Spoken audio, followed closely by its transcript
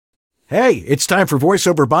Hey, it's time for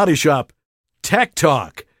VoiceOver Body Shop Tech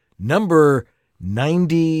Talk, number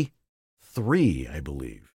 93, I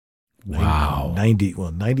believe. Wow.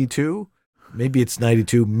 92? Maybe it's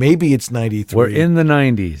 92. Maybe it's 93. We're in the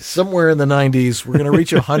 90s. Somewhere in the 90s. We're going to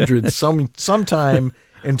reach 100 sometime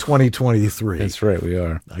in 2023. That's right, we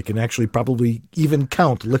are. I can actually probably even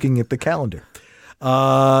count looking at the calendar.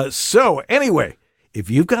 So anyway, if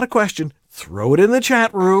you've got a question, throw it in the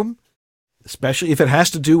chat room, especially if it has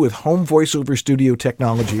to do with home voiceover studio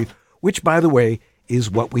technology, which, by the way, is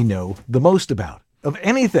what we know the most about of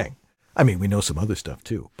anything. I mean, we know some other stuff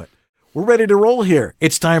too, but we're ready to roll here.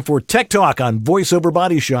 It's time for Tech Talk on VoiceOver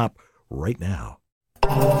Body Shop right now.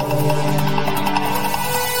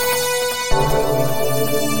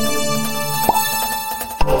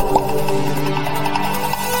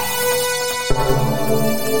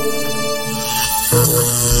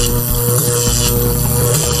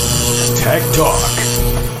 Tech Talk.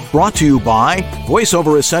 Brought to you by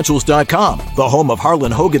VoiceOverEssentials.com, the home of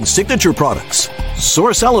Harlan Hogan's signature products.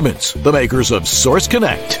 Source Elements, the makers of Source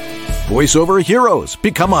Connect. VoiceOver Heroes.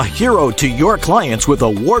 Become a hero to your clients with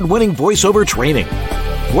award-winning voiceover training.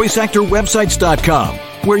 VoiceActorWebsites.com,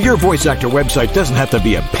 where your voice actor website doesn't have to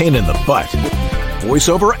be a pain in the butt.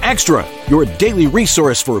 VoiceOver Extra, your daily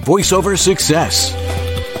resource for voiceover success.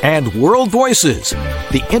 And World Voices,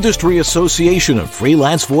 the industry association of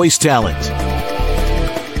freelance voice talent.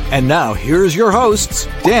 And now, here's your hosts,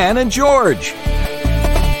 Dan and George.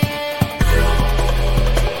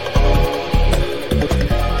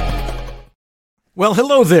 Well,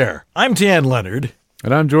 hello there. I'm Dan Leonard.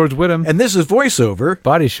 And I'm George Whittam. And this is VoiceOver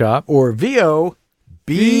Body Shop. or VOBS.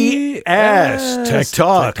 Tech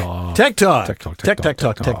Talk. Tech Talk. Tech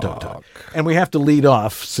Talk. And we have to lead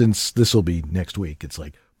off, since this will be next week. It's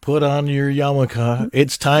like, put on your yarmulke.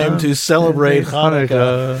 It's time to celebrate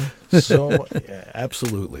Hanukkah. So, yeah,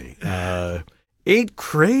 absolutely. 8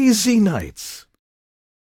 crazy nights.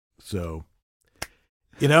 So,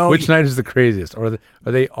 you know. Which night is the craziest? Or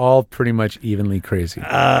are they all pretty much evenly crazy?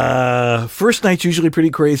 First night's usually pretty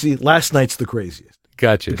crazy. Last night's the craziest.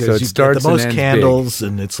 Gotcha. Because So it starts the most and ends candles, big.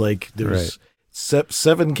 and it's like there's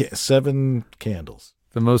seven candles.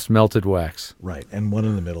 The most melted wax. Right, and one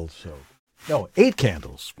in the middle. So, no, 8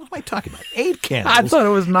 candles. What am I talking about? 8 candles. I thought it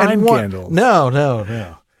was 9 and candles.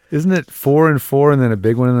 No. Isn't it 4 and 4 and then a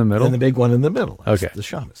big one in the middle? And the big one in the middle. That's Okay. the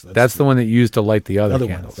shamus. That's the one that you used to light the other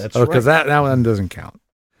candles. That's because right. that one doesn't count.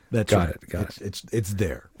 That's Got right. it. Got it. It's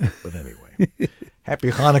there. But anyway,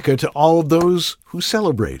 happy Hanukkah to all of those who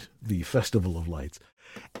celebrate the Festival of Lights.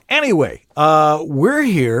 Anyway, we're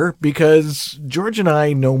here because George and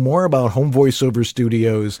I know more about home voiceover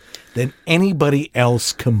studios than anybody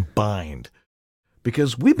else combined.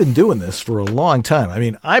 Because we've been doing this for a long time. I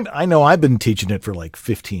mean, I know I've been teaching it for like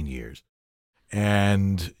 15 years.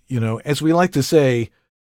 And, you know, as we like to say,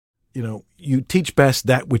 you know, you teach best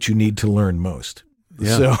that which you need to learn most.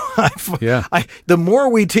 Yeah. So Yeah. the more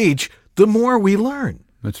we teach, the more we learn.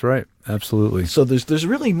 That's right. Absolutely. So there's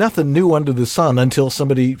really nothing new under the sun until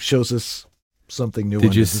somebody shows us something new.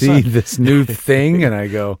 Did you see this new thing? And I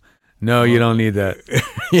go, no, you don't need that.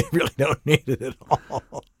 You really don't need it at all.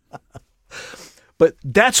 But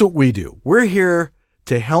that's what we do. We're here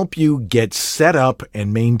to help you get set up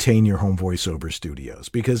and maintain your home voiceover studios,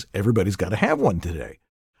 because everybody's got to have one today.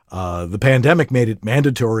 The pandemic made it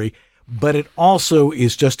mandatory, but it also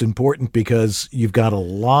is just important because you've got a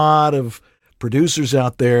lot of producers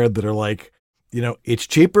out there that are like, you know, it's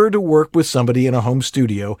cheaper to work with somebody in a home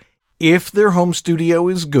studio if their home studio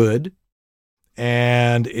is good,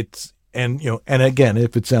 and again,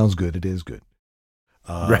 if it sounds good, it is good.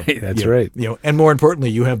 Right, that's right. You know, and more importantly,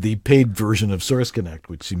 you have the paid version of Source Connect,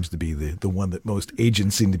 which seems to be the one that most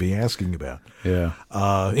agents seem to be asking about. Yeah.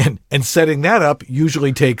 And setting that up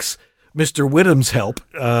usually takes Mr. Whittam's help.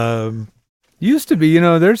 Used to be, you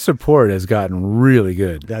know, their support has gotten really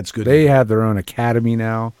good. That's good. They have their own academy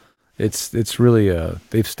now. It's really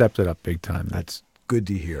they've stepped it up big time. That's good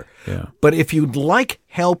to hear. Yeah. But if you'd like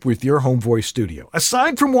help with your home voice studio,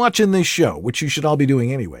 aside from watching this show, which you should all be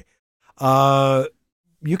doing anyway,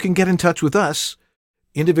 you can get in touch with us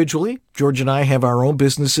individually. George and I have our own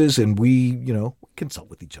businesses, and we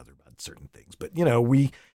consult with each other about certain things. But, you know,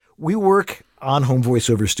 we work on home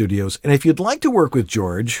voiceover studios. And if you'd like to work with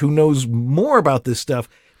George, who knows more about this stuff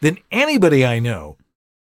than anybody I know,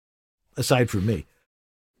 aside from me,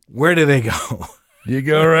 where do they go? You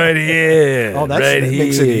go right here. Oh, that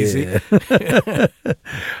makes it easy.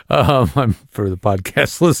 For the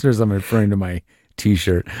podcast listeners, I'm referring to my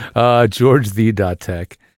T-shirt,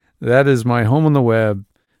 GeorgeThe.tech. That is my home on the web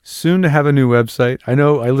Soon to have a new website. I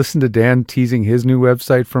know I listened to Dan teasing his new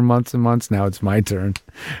website for months and months. Now it's my turn.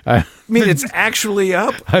 I mean, it's actually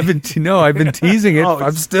up. I've been teasing it.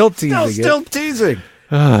 I'm still teasing it. Still teasing.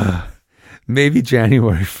 Maybe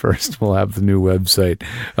January 1st we'll have the new website.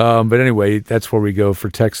 But anyway, that's where we go for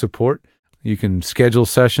tech support. You can schedule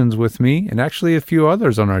sessions with me and actually a few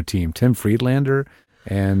others on our team, Tim Friedlander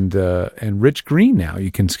and Rich Green. Now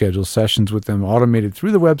you can schedule sessions with them automated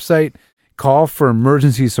through the website. Call for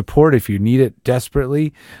emergency support if you need it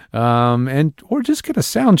desperately, or just get a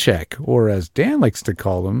sound check, or as Dan likes to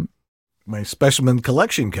call them, my specimen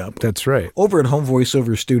collection cup. That's right. Over at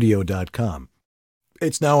homevoiceoverstudio.com.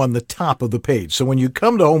 It's now on the top of the page. So when you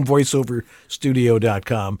come to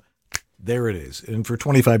homevoiceoverstudio.com, there it is. And for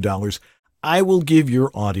 $25, I will give your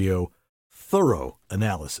audio thorough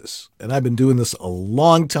analysis. And I've been doing this a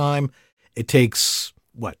long time. It takes,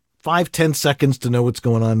 5-10 seconds to know what's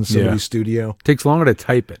going on in somebody's studio. It takes longer to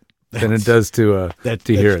type it than it does to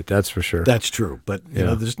hear it. That's for sure. That's true. But you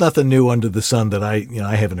know, there's nothing new under the sun that I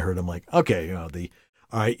haven't heard. I'm like, okay, all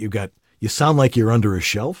right, you sound like you're under a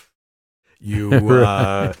shelf. You,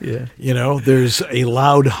 right. There's a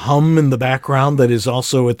loud hum in the background that is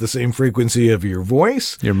also at the same frequency of your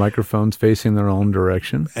voice. Your microphone's facing their own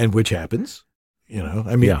direction. And which happens.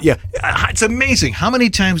 It's amazing. How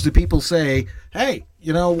many times do people say, hey,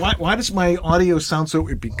 why does my audio sound so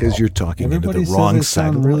weird? Because you're talking into the wrong side.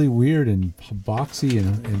 Sound really weird and boxy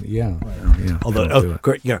and yeah. Although, of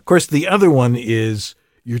course, the other one is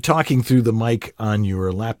you're talking through the mic on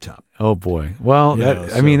your laptop. Oh, boy. Well,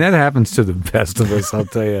 that happens to the best of us, I'll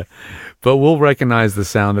tell you. But we'll recognize the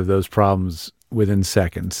sound of those problems within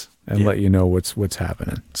seconds and let you know what's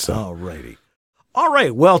happening. So. All righty. All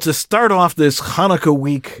right. Well, to start off this Hanukkah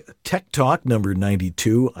week Tech Talk number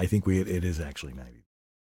 92, I think it is actually 90.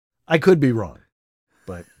 I could be wrong,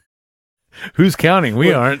 but who's counting?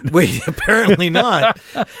 We aren't. Wait, apparently not.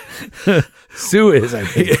 Sue is, I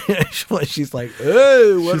think. She's like,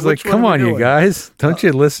 oh, she's like, come on, you guys. Don't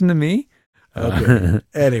you listen to me? Okay.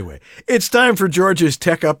 Anyway, it's time for George's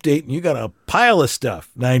Tech Update, and you got a pile of stuff,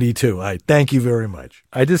 92. I thank you very much.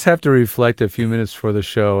 I just have to reflect a few minutes for the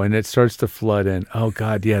show, and it starts to flood in. Oh,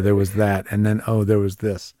 God, yeah, there was that. And then, there was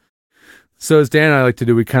this. So as Dan and I like to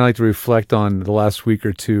do, we kind of like to reflect on the last week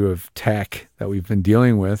or two of tech that we've been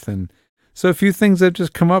dealing with. And so a few things have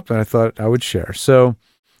just come up that I thought I would share. So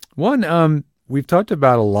one, we've talked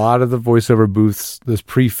about a lot of the voiceover booths, those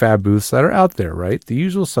prefab booths that are out there, right? The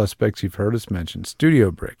usual suspects you've heard us mention: Studio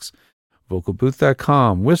Bricks,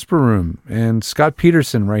 VocalBooth.com, Whisper Room, and Scott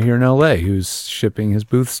Peterson right here in LA, who's shipping his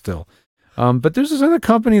booth still. But there's this other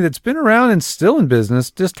company that's been around and still in business,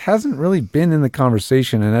 just hasn't really been in the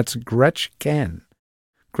conversation, and that's GretschKen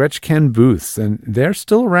Booths, and they're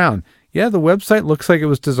still around. Yeah, the website looks like it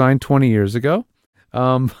was designed 20 years ago.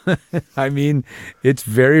 I mean, it's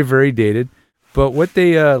very, very dated. But what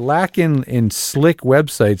they lack in slick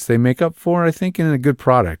websites, they make up for, I think, in a good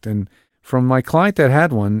product. And from my client that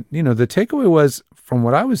had one, the takeaway was, from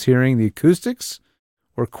what I was hearing, the acoustics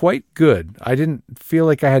were quite good. I didn't feel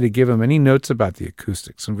like I had to give them any notes about the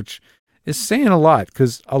acoustics, which is saying a lot,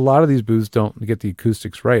 because a lot of these booths don't get the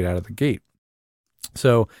acoustics right out of the gate.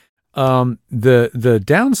 So the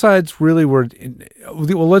downsides really were,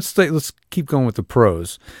 let's keep going with the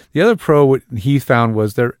pros. The other pro, what he found,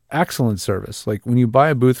 was their excellent service. Like when you buy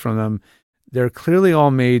a booth from them, they're clearly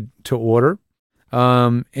all made to order.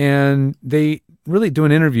 And they really do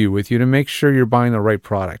an interview with you to make sure you're buying the right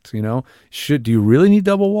product. Do you really need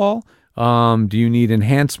double wall? Do you need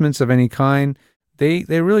enhancements of any kind? They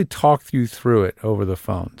really talk you through it over the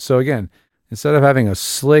phone. So again, instead of having a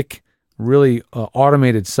slick, really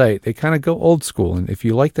automated site, they kind of go old school. And if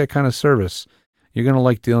you like that kind of service, you're going to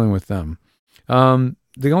like dealing with them.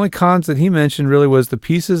 The only cons that he mentioned really was the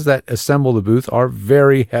pieces that assemble the booth are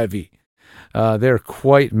very heavy. They're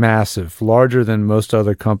quite massive, larger than most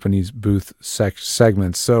other companies' booth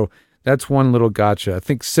segments. So that's one little gotcha. I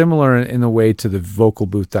think similar in the way to the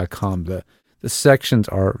vocalbooth.com. The sections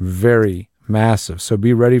are very massive, so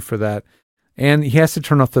be ready for that. And he has to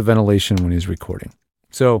turn off the ventilation when he's recording.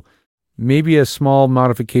 So maybe a small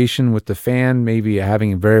modification with the fan, maybe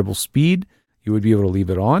having a variable speed, you would be able to leave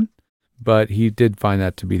it on. But he did find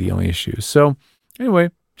that to be the only issue. So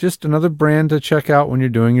anyway, just another brand to check out when you're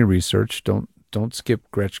doing your research. Don't skip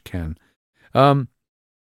GretschKen.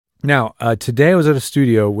 Now, today I was at a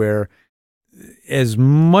studio where as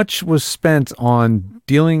much was spent on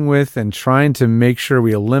dealing with and trying to make sure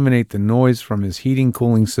we eliminate the noise from his heating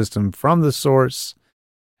cooling system from the source.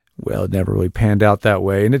 Well, it never really panned out that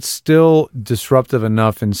way. And it's still disruptive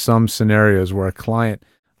enough in some scenarios where a client,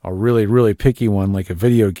 a really, really picky one, like a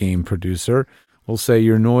video game producer, will say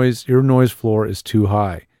your noise floor is too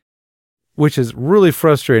high, which is really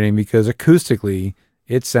frustrating because acoustically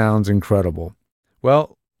it sounds incredible.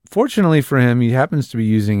 Well, fortunately for him, he happens to be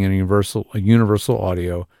using a Universal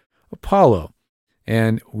Audio Apollo.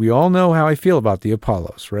 And we all know how I feel about the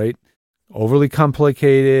Apollos, right? Overly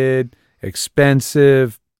complicated,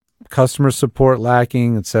 expensive, customer support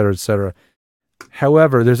lacking, et cetera, et cetera.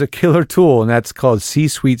 However, there's a killer tool, and that's called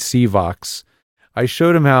C-Suite CVox. I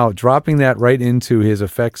showed him how dropping that right into his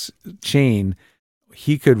effects chain,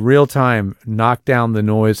 he could real time knock down the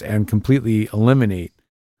noise and completely eliminate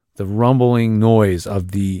the rumbling noise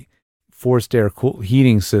of the forced air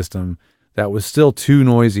heating system that was still too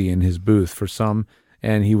noisy in his booth for some,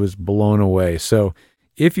 and he was blown away. So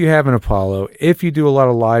if you have an Apollo, if you do a lot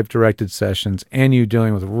of live directed sessions and you're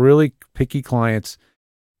dealing with really picky clients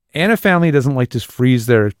and a family doesn't like to freeze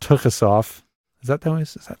their tuchus off, is that the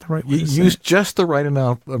right way to say Use it? just the right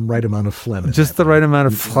amount of phlegm. Just the right amount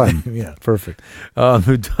of phlegm. Yeah. Perfect.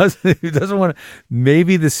 Who doesn't want to,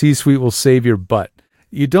 maybe the C-Suite will save your butt.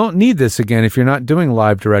 You don't need this again if you're not doing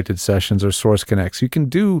live directed sessions or source connects. You can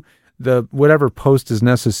do the whatever post is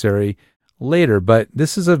necessary later, but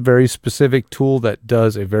this is a very specific tool that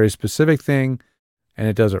does a very specific thing, and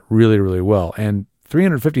it does it really, really well. And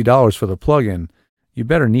 $350 for the plugin, you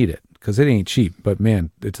better need it because it ain't cheap, but man,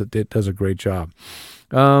 it does a great job.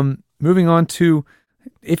 Moving on to,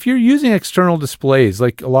 if you're using external displays,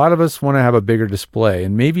 like a lot of us want to have a bigger display,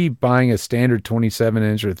 and maybe buying a standard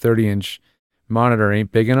 27-inch or 30-inch monitor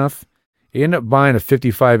ain't big enough, you end up buying a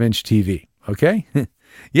 55-inch TV, okay?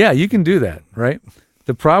 Yeah, you can do that, right?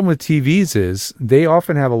 The problem with TVs is they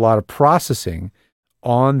often have a lot of processing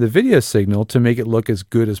on the video signal to make it look as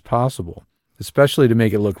good as possible, especially to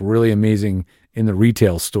make it look really amazing in the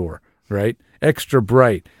retail store, right? Extra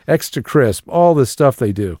bright, extra crisp, all this stuff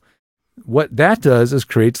they do. What that does is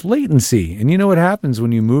creates latency. And you know what happens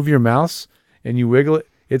when you move your mouse and you wiggle it?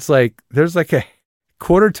 It's like there's like a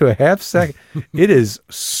quarter to a half second. It is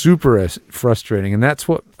super frustrating. And that's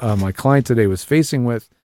what my client today was facing with.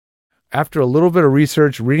 After a little bit of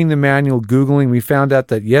research, reading the manual, Googling, we found out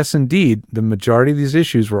that yes, indeed, the majority of these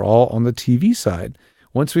issues were all on the TV side.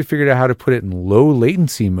 Once we figured out how to put it in low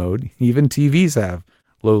latency mode, even TVs have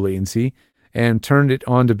low latency, and turned it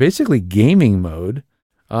on to basically gaming mode,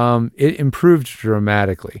 it improved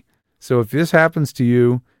dramatically. So if this happens to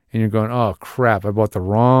you and you're going, oh crap, I bought the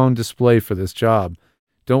wrong display for this job,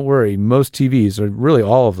 don't worry. Most TVs, or really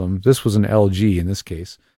all of them, this was an LG in this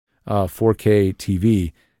case, 4K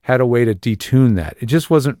TV, had a way to detune that. It just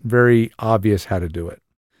wasn't very obvious how to do it.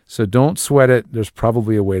 So don't sweat it. There's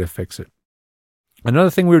probably a way to fix it. Another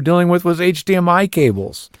thing we were dealing with was HDMI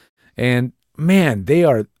cables. And man, they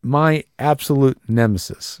are my absolute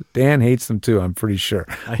nemesis. Dan hates them too, I'm pretty sure.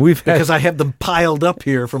 Because I have them piled up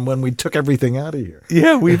here from when we took everything out of here.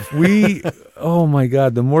 Yeah, we oh my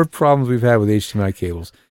God, the more problems we've had with HDMI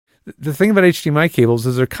cables. The thing about HDMI cables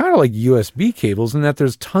is they're kind of like USB cables in that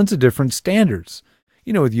there's tons of different standards.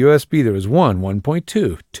 You know, with USB, there was 1,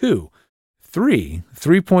 1.2, 2, 3,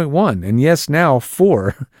 3.1, and yes, now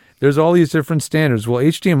 4. There's all these different standards. Well,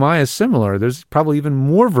 HDMI is similar. There's probably even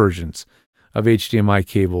more versions of HDMI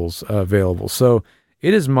cables available. So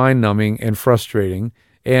it is mind-numbing and frustrating.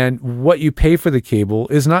 And what you pay for the cable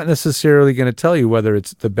is not necessarily going to tell you whether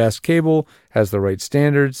it's the best cable, has the right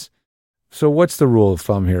standards. So what's the rule of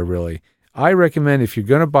thumb here, really? I recommend if you're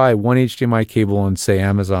going to buy one HDMI cable on, say,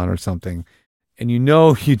 Amazon or something, and you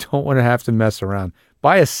know you don't want to have to mess around,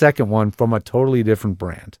 buy a second one from a totally different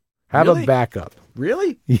brand. Have Really? a backup.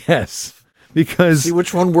 Really? Yes, because See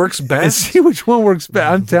which one works best? see which one works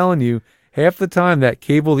best. I'm telling you, half the time that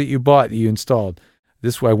cable that you bought, that you installed,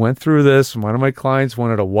 I went through this. One of my clients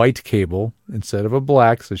wanted a white cable instead of a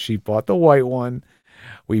black, so she bought the white one.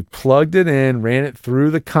 We plugged it in, ran it through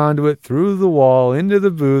the conduit, through the wall, into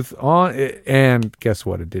the booth, and guess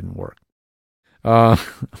what? It didn't work. I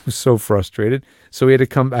was so frustrated. So I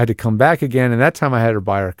had to come back again, and that time I had to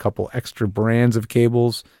buy her a couple extra brands of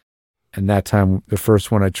cables. And that time, the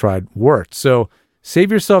first one I tried worked. So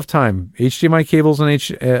save yourself time. HDMI cables on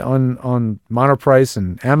Monoprice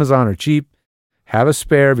and Amazon are cheap. Have a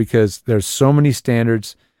spare because there's so many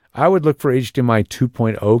standards. I would look for HDMI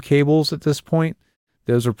 2.0 cables at this point.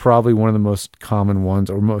 Those are probably one of the most common ones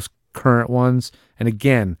or most current ones. And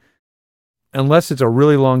again, unless it's a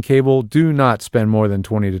really long cable, do not spend more than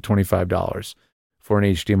 $20 to $25 for an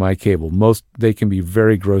HDMI cable. They can be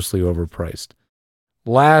very grossly overpriced.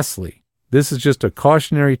 Lastly, this is just a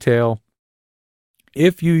cautionary tale.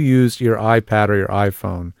 If you use your iPad or your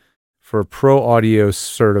iPhone for pro audio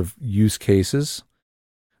sort of use cases,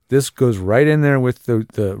 this goes right in there with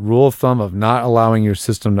the rule of thumb of not allowing your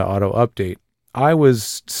system to auto update. I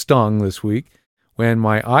was stung this week when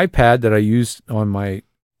my iPad that I used on my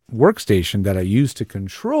workstation that I used to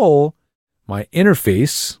control my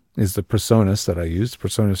interface is the Presonus that I used,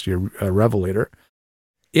 Presonus Revelator.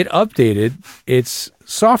 It updated its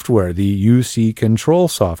software, the UC Control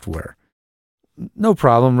software. No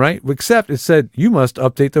problem, right? Except it said you must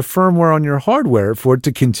update the firmware on your hardware for it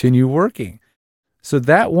to continue working. So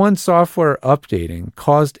that one software updating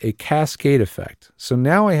caused a cascade effect. So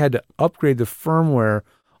now I had to upgrade the firmware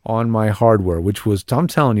on my hardware, which was, I'm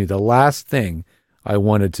telling you, the last thing I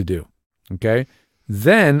wanted to do. Okay.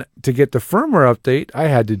 Then to get the firmware update, I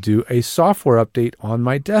had to do a software update on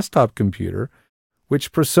my desktop computer,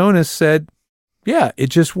 which Presonus said, yeah, it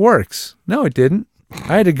just works. No, it didn't.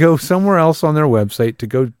 I had to go somewhere else on their website to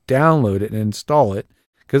go download it and install it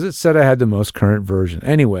because it said I had the most current version.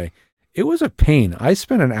 Anyway, it was a pain. I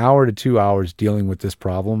spent an hour to 2 hours dealing with this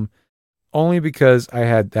problem only because I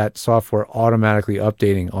had that software automatically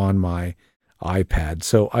updating on my iPad.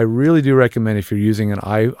 So I really do recommend if you're using an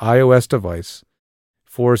iOS device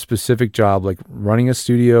for a specific job, like running a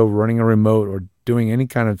studio, running a remote, or doing any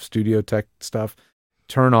kind of studio tech stuff,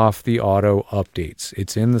 turn off the auto updates.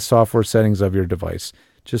 It's in the software settings of your device.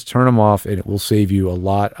 Just turn them off and it will save you a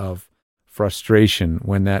lot of frustration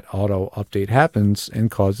when that auto update happens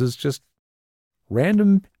and causes just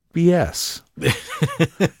random BS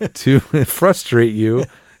to frustrate you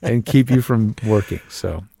and keep you from working.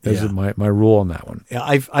 So those are my rule on that one. Yeah,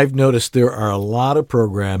 I've noticed there are a lot of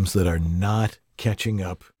programs that are not catching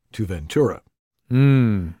up to Ventura.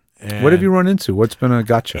 What have you run into? What's been a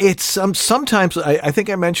gotcha? It's sometimes I think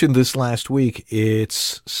I mentioned this last week.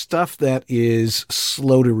 It's stuff that is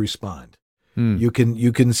slow to respond. You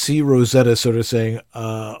can see Rosetta sort of saying,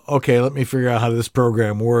 okay, let me figure out how this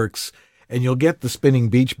program works, and you'll get the spinning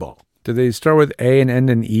beach ball. Do they start with A and end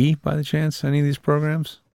in E by the chance, any of these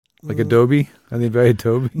programs? Like Adobe? Are they by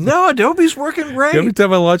Adobe? No, Adobe's working great. Every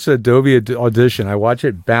time I watch Adobe Audition, I watch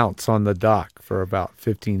it bounce on the dock for about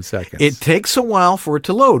 15 seconds. It takes a while for it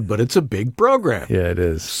to load, but it's a big program. Yeah, it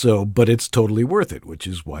is. So, but it's totally worth it, which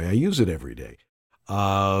is why I use it every day.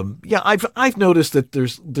 I've noticed that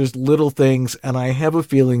there's little things, and I have a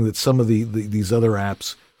feeling that some of these other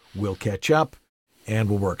apps will catch up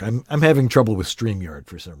and will work. I'm having trouble with StreamYard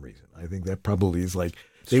for some reason. I think that probably is like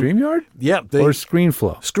StreamYard? Yeah. Or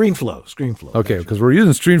ScreenFlow? ScreenFlow. Okay, because we're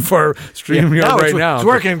using StreamYard right now. It's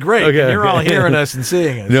working great. Okay. You're all hearing us and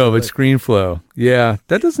seeing us. No, but ScreenFlow. Yeah,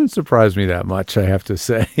 that doesn't surprise me that much, I have to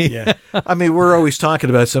say. Yeah. I mean, we're always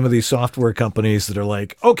talking about some of these software companies that are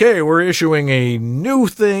like, okay, we're issuing a new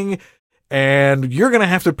thing, and you're going to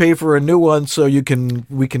have to pay for a new one so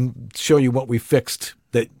we can show you what we fixed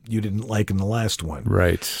that you didn't like in the last one.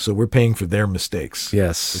 Right. So we're paying for their mistakes.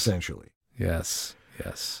 Yes. Essentially. Yes.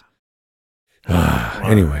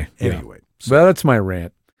 Anyway. So, well, that's my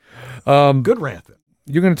rant. Good rant then.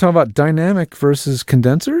 You're going to talk about dynamic versus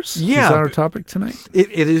condensers? Yeah. Is that our topic tonight? It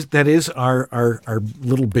is. That is our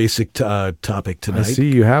little basic topic tonight. I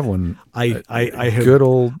see you have one. I have good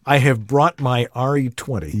old. I have brought my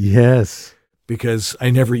RE20. Yes. Because I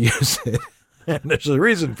never use it, and there's a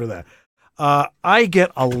reason for that. I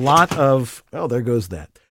get a lot of. Oh, there goes that.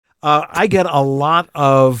 I get a lot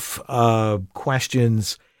of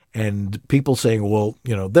questions and people saying, well,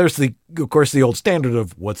 there's of course, the old standard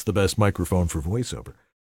of what's the best microphone for voiceover.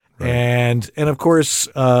 Right. And of course,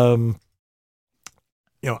 I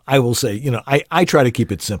will say, I try to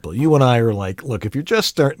keep it simple. You and I are like, look, if you're just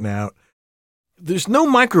starting out, there's no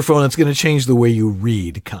microphone that's going to change the way you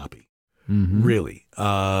read copy. Mm-hmm. Really.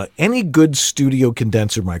 Any good studio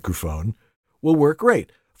condenser microphone will work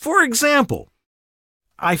great. For example,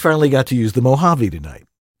 I finally got to use the Mojave tonight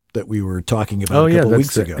that we were talking about a couple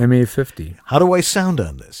weeks ago. MA50. How do I sound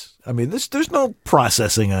on this? I mean, there's no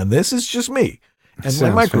processing on this. It's just me and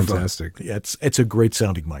my microphone. Fantastic. Yeah, it's a great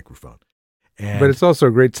sounding microphone. But it's also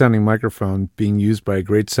a great sounding microphone being used by a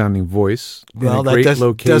great sounding voice in a great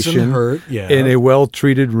location, doesn't hurt. Yeah. In a well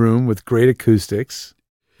treated room with great acoustics.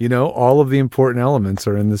 All of the important elements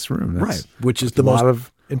are in this room. Right, which is the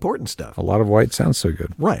most important stuff. A lot of why it sounds so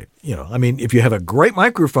good. Right. I mean, if you have a great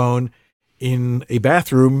microphone in a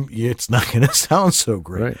bathroom, it's not going to sound so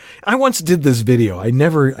great. Right. I once did this video. I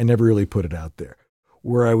never really put it out there,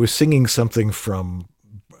 where I was singing something from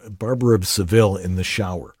Barbara of Seville in the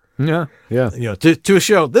shower. Yeah. To a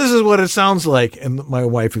show. This is what it sounds like, and my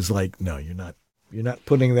wife is like, "No, you're not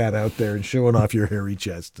putting that out there and showing off your hairy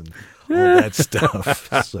chest and all that stuff."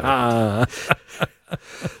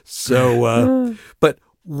 But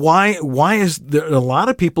why is there a lot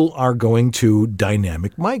of people are going to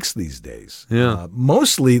dynamic mics these days? Yeah.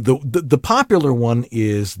 Mostly the popular one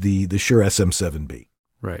is the Shure SM7B.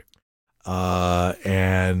 Right.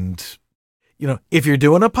 And, if you're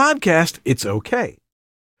doing a podcast, it's okay.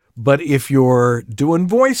 But if you're doing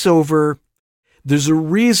voiceover, there's a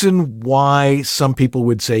reason why some people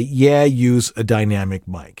would say, yeah, use a dynamic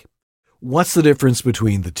mic. What's the difference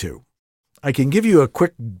between the two? I can give you a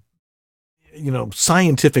quick,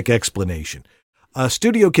 scientific explanation. A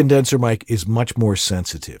studio condenser mic is much more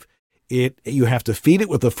sensitive. You have to feed it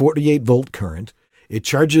with a 48-volt current. It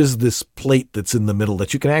charges this plate that's in the middle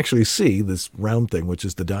that you can actually see, this round thing, which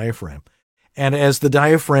is the diaphragm. And as the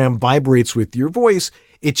diaphragm vibrates with your voice,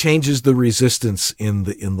 it changes the resistance in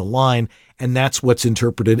the line, and that's what's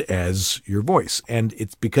interpreted as your voice. And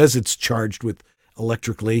it's because it's charged with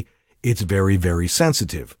electrically, it's very, very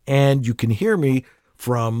sensitive. And you can hear me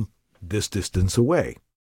from this distance away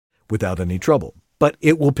without any trouble. But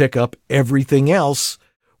it will pick up everything else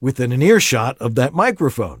within an earshot of that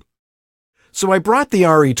microphone. So I brought the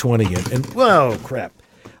RE20 in, and whoa, crap.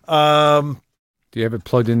 Do you have it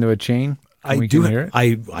plugged into a chain? I do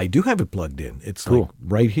have it plugged in. It's cool. Like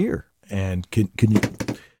right here. And can you?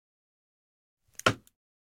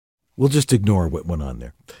 We'll just ignore what went on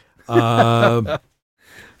there.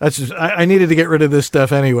 That's just I needed to get rid of this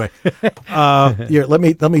stuff anyway. Here, let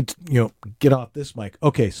me get off this mic.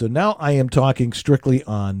 Okay, so now I am talking strictly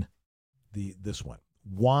on this one.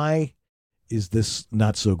 Why is this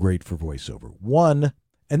not so great for voiceover? One,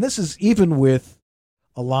 and this is even with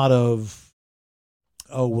a lot of,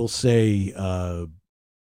 we'll say,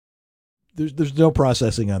 there's no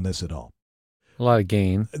processing on this at all. A lot of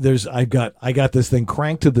gain. I got this thing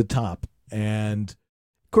cranked to the top, and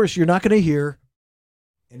of course you're not going to hear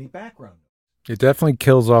any background. It definitely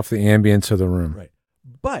kills off the ambience of the room. Right.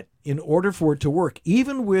 But in order for it to work,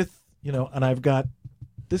 even with, and I've got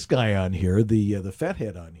this guy on here, the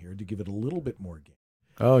fathead on here, to give it a little bit more gain.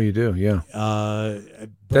 Oh, you do, yeah.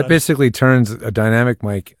 That basically turns a dynamic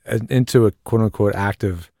mic into a quote-unquote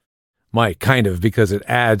active mic, kind of, because it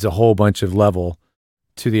adds a whole bunch of level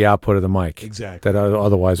to the output of the mic. Exactly. That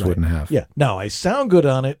otherwise wouldn't have. Yeah. Now, I sound good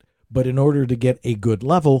on it, but in order to get a good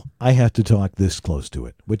level, I have to talk this close to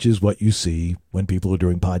it, which is what you see when people are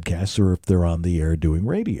doing podcasts or if they're on the air doing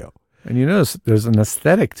radio. And you notice there's an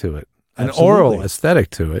aesthetic to it, an Absolutely. oral aesthetic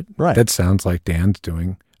to it. Right. That sounds like Dan's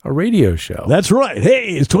doing a radio show. That's right. Hey,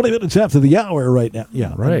 it's 20 minutes after the hour right now.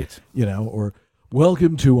 Yeah. Right. And, or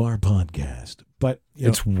welcome to our podcast. But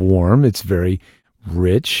it's warm. It's very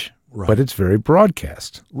rich, right. But it's very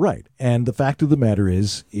broadcast. Right. And the fact of the matter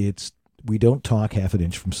is we don't talk half an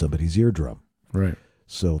inch from somebody's eardrum. Right.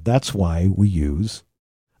 So that's why we use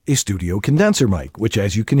a studio condenser mic, which,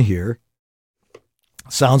 as you can hear,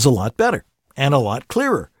 sounds a lot better and a lot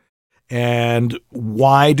clearer. And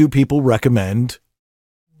why do people recommend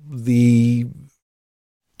the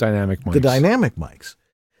dynamic mics? The dynamic mics.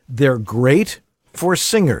 They're great for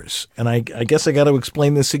singers. And I guess I got to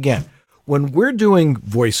explain this again. When we're doing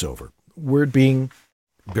voiceover, we're being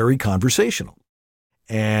very conversational.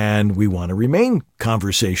 And we want to remain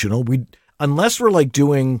conversational. Unless we're like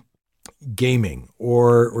doing gaming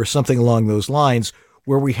or something along those lines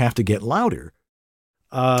where we have to get louder,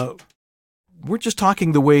 we're just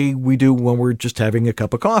talking the way we do when we're just having a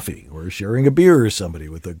cup of coffee or sharing a beer or somebody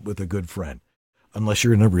with a good friend. Unless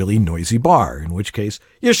you're in a really noisy bar, in which case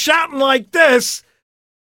you're shouting like this,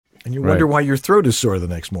 and you wonder why your throat is sore the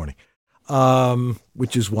next morning.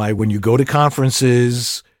 Which is why when you go to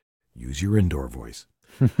conferences, use your indoor voice.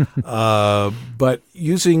 But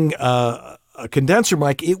using a condenser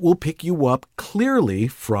mic, it will pick you up clearly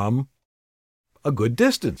from a good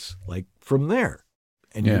distance, like from there,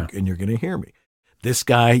 and you're going to hear me. This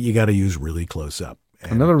guy, you got to use really close up.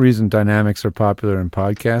 And another reason dynamics are popular in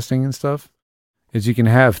podcasting and stuff is you can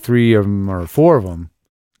have 3 of them or 4 of them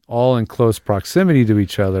all in close proximity to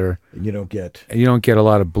each other. And you don't get a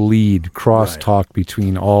lot of bleed, cross-talk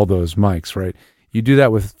between all those mics, right? You do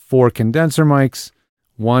that with 4 condenser mics.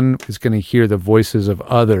 One is going to hear the voices of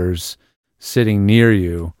others sitting near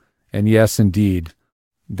you. And yes, indeed,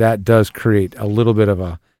 that does create a little bit of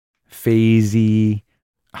a phasey,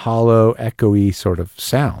 hollow, echoey sort of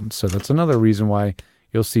sound. So that's another reason why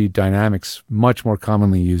you'll see dynamics much more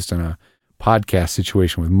commonly used in a podcast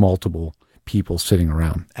situation with multiple people sitting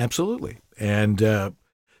around. Absolutely. And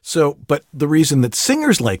but the reason that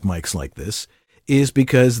singers like mics like this is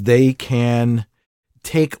because they can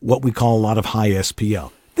take what we call a lot of high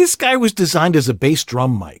SPL. This guy was designed as a bass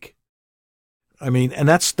drum mic. I mean, and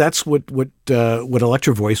that's what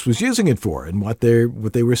Electro Voice was using it for, and what they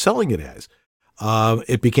were selling it as.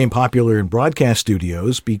 It became popular in broadcast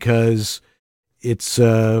studios because it's.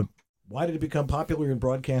 Why did it become popular in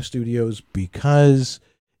broadcast studios? Because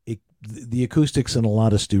the acoustics in a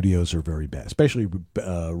lot of studios are very bad, especially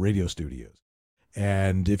radio studios.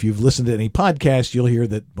 And if you've listened to any podcast, you'll hear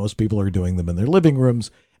that most people are doing them in their living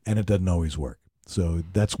rooms, and it doesn't always work. So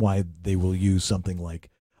that's why they will use something like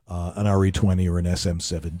an RE20 or an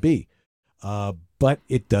SM7B. But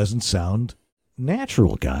it doesn't sound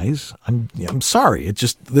natural, guys. I'm sorry. It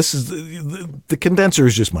just, this is the condenser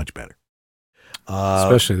is just much better.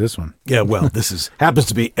 Especially this one. Yeah, well, happens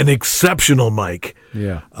to be an exceptional mic.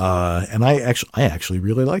 Yeah. And I actually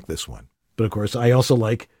really like this one. But of course, I also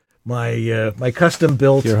like my custom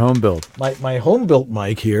built, your home build, my home built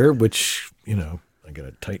mic here, which, I got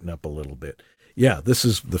to tighten up a little bit. Yeah, this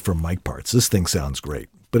is from Mic Parts. This thing sounds great,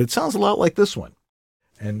 but it sounds a lot like this one.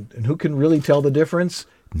 And who can really tell the difference?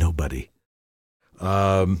 Nobody.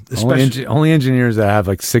 Only engineers that have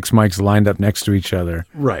like 6 mics lined up next to each other.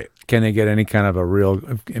 Right. Can they get any kind of a real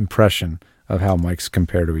impression of how mics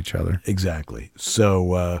compare to each other? Exactly.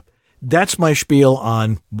 So that's my spiel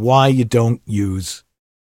on why you don't use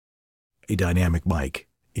a dynamic mic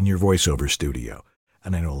in your voiceover studio.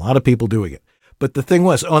 And I know a lot of people doing it. But the thing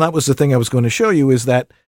was, that was the thing I was going to show you, is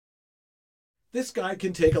that this guy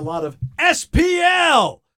can take a lot of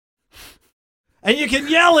SPL, and you can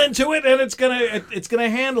yell into it, and it's gonna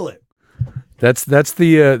handle it. That's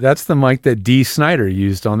the mic that Dee Snider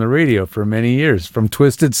used on the radio for many years from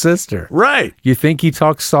Twisted Sister. Right. You think he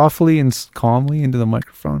talks softly and calmly into the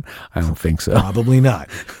microphone? I don't think so. Probably not.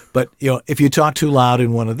 But if you talk too loud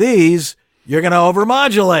in one of these, you're gonna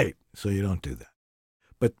overmodulate. So you don't do that.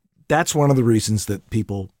 But that's one of the reasons that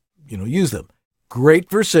people use them. Great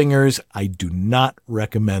for singers. I do not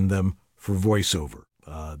recommend them for voiceover.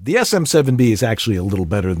 The SM7B is actually a little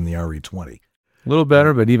better than the RE20. A little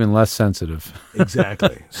better, but even less sensitive.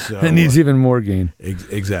 Exactly. So it needs even more gain.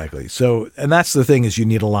 Exactly. So, and that's the thing, is you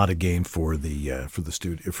need a lot of gain for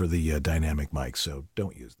the dynamic mic. So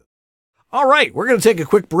don't use them. All right, we're going to take a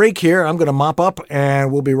quick break here. I'm going to mop up,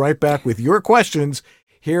 and we'll be right back with your questions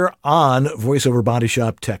here on VoiceOver Body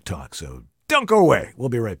Shop Tech Talk. So don't go away. We'll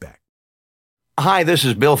be right back. Hi, this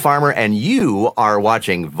is Bill Farmer, and you are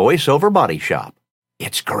watching VoiceOver Body Shop.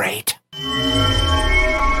 It's great.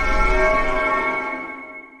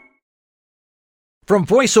 From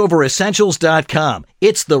VoiceOverEssentials.com,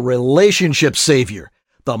 it's the relationship savior,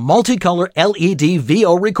 the multicolor LED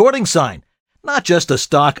VO recording sign. Not just a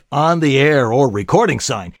stock on-the-air or recording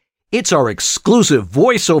sign, it's our exclusive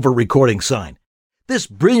VoiceOver recording sign. This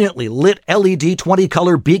brilliantly lit LED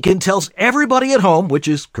 20-color beacon tells everybody at home, which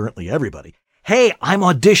is currently everybody, hey, I'm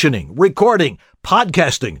auditioning, recording,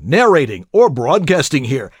 podcasting, narrating, or broadcasting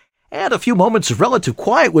here, and a few moments of relative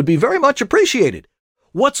quiet would be very much appreciated.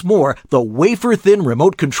 What's more, the wafer-thin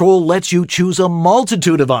remote control lets you choose a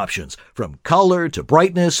multitude of options, from color to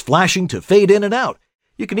brightness, flashing to fade in and out.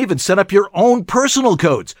 You can even set up your own personal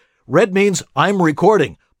codes. Red means I'm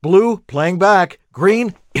recording, blue, playing back,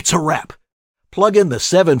 green, it's a wrap. Plug in the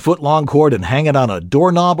 7-foot-long cord and hang it on a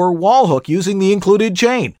doorknob or wall hook using the included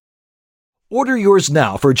chain. Order yours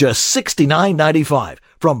now for just $69.95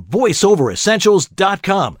 from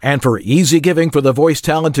VoiceOverEssentials.com. And for easy giving for the voice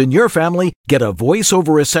talent in your family, get a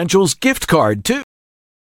VoiceOver Essentials gift card, too.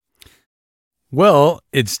 Well,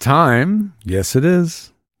 it's time, yes it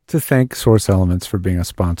is, to thank Source Elements for being a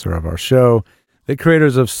sponsor of our show, the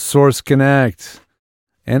creators of Source Connect,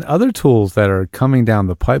 and other tools that are coming down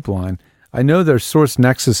the pipeline. I know their Source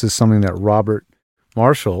Nexus is something that Robert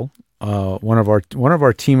Marshall, one of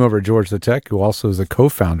our team over at George the Tech, who also is a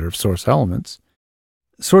co-founder of Source Elements.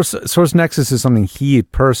 Source Nexus is something he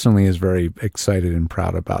personally is very excited and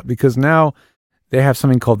proud about, because now they have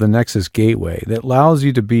something called the Nexus Gateway that allows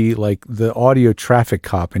you to be like the audio traffic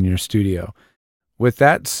cop in your studio. With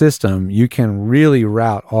that system, you can really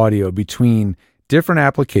route audio between different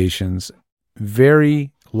applications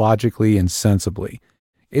very logically and sensibly.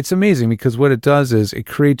 It's amazing because what it does is it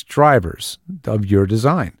creates drivers of your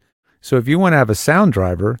design. So if you want to have a sound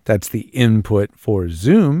driver, that's the input for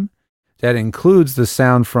Zoom, that includes the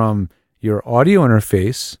sound from your audio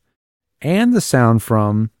interface and the sound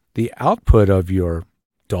from the output of your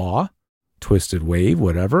DAW, twisted wave,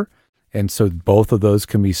 whatever. And so both of those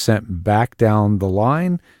can be sent back down the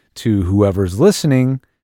line to whoever's listening.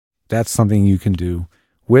 That's something you can do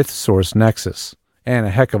with Source Nexus and a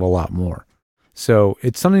heck of a lot more. So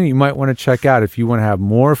it's something that you might want to check out if you want to have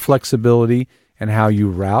more flexibility in how you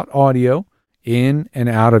route audio in and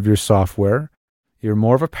out of your software. You're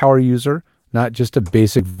more of a power user, not just a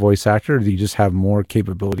basic voice actor. You just have more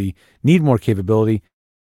capability, need more capability.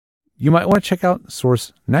 You might want to check out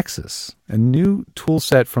Source Nexus, a new tool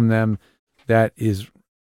set from them that is,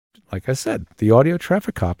 like I said, the audio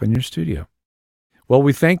traffic cop in your studio. Well,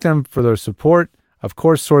 we thank them for their support. Of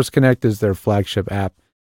course, Source Connect is their flagship app.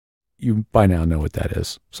 You by now know what that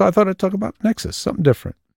is. So I thought I'd talk about Nexus, something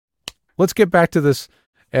different. Let's get back to this,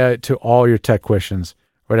 to all your tech questions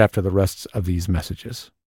right after the rest of these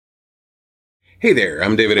messages. Hey there,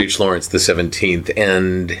 I'm David H. Lawrence, the 17th,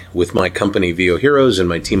 and with my company VO Heroes and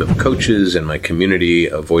my team of coaches and my community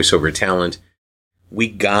of voiceover talent, we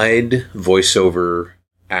guide voiceover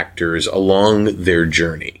actors along their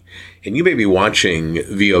journey. And you may be watching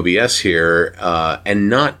VOBS here and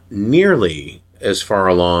not nearly as far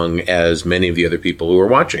along as many of the other people who are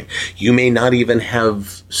watching. You may not even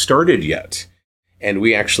have started yet. And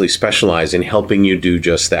we actually specialize in helping you do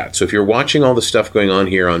just that. So if you're watching all the stuff going on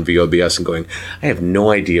here on VOBS and going, I have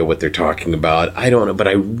no idea what they're talking about, I don't know, but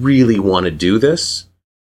I really want to do this,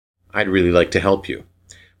 I'd really like to help you.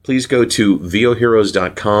 Please go to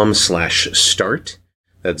voheroes.com/start.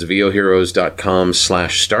 That's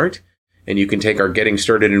voheroes.com/start. And you can take our Getting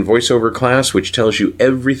Started in Voiceover class, which tells you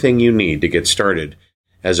everything you need to get started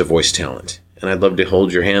as a voice talent. And I'd love to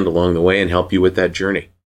hold your hand along the way and help you with that journey.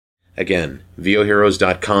 Again,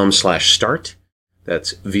 voheroes.com/start.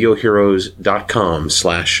 That's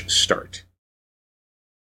voheroes.com/start.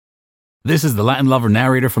 This is the Latin lover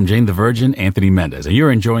narrator from Jane the Virgin, Anthony Mendez, and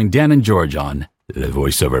you're enjoying Dan and George on the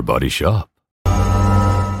VoiceOver Body Shop.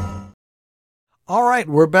 All right,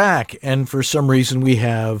 we're back, and for some reason we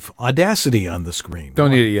have Audacity on the screen.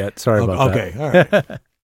 Don't need it yet. Sorry about that. Okay, all right.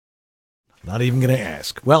 Not even going to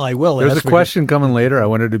ask. Well, I will. There's a question coming later. I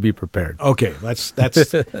wanted to be prepared. Okay, that's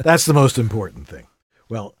the most important thing.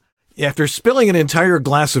 Well, after spilling an entire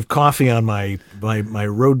glass of coffee on my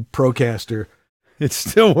Rode Procaster, it's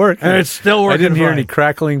still working. And it's still working. I didn't hear fine. any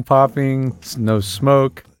crackling, popping, no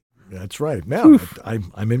smoke. That's right. Now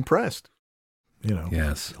I'm impressed. You know,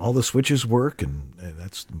 yes, all the switches work, and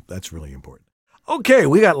that's really important. Okay,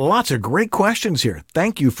 we got lots of great questions here.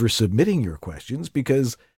 Thank you for submitting your questions,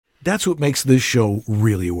 because that's what makes this show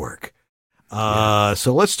really work. So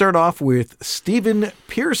let's start off with Stephen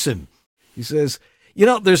Pearson. He says,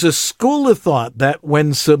 there's a school of thought that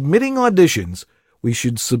when submitting auditions, we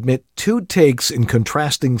should submit 2 takes in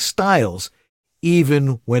contrasting styles,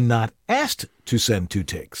 even when not asked to send 2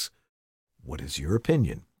 takes. What is your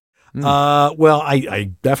opinion? Well,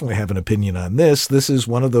 I definitely have an opinion on this. This is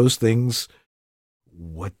one of those things.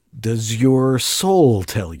 What does your soul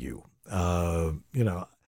tell you?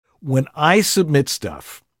 When I submit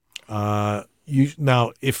stuff, now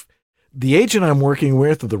if the agent I'm working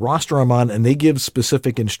with or the roster I'm on and they give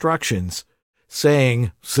specific instructions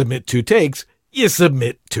saying submit 2 takes, you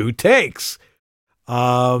submit 2 takes.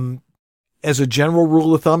 As a general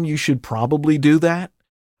rule of thumb, you should probably do that.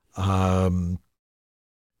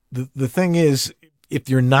 The thing is, if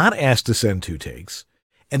you're not asked to send 2 takes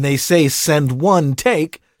and they say send 1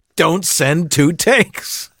 take, don't send 2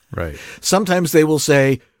 takes. Right. Sometimes they will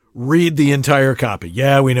say, read the entire copy.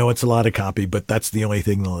 Yeah, we know it's a lot of copy, but that's the only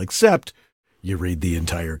thing they'll accept. You read the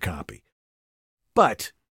entire copy.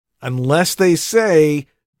 But unless they say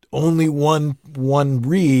only one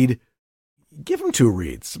read, give them 2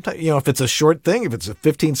 reads. Sometimes, if it's a short thing, if it's a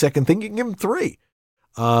 15-second thing, you can give them 3.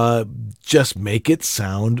 Just make it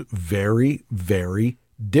sound very, very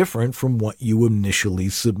different from what you initially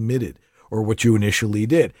submitted or what you initially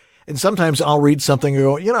did. And sometimes I'll read something and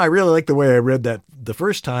go, I really like the way I read that the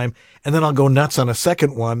first time. And then I'll go nuts on a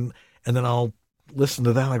second one. And then I'll listen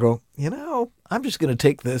to that and I go, I'm just going to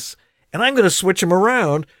take this and I'm going to switch them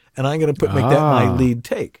around and I'm going to make that my lead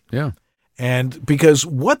take. Yeah. And because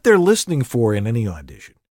what they're listening for in any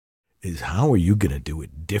audition is how are you going to do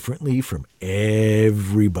it differently from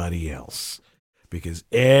everybody else? Because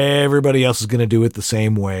everybody else is going to do it the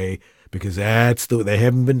same way. Because they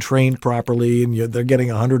haven't been trained properly and they're getting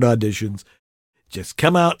 100 auditions. Just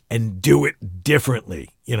come out and do it differently.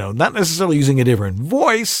 Not necessarily using a different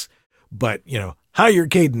voice, but, how your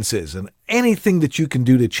cadence is and anything that you can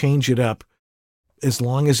do to change it up as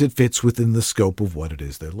long as it fits within the scope of what it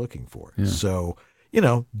is they're looking for. Yeah. So,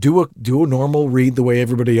 do a normal read the way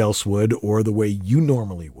everybody else would or the way you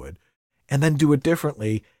normally would, and then do it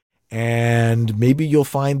differently. And maybe you'll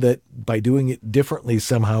find that by doing it differently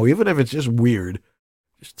somehow, even if it's just weird,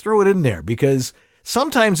 just throw it in there, because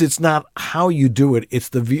sometimes it's not how you do it. It's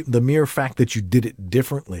the mere fact that you did it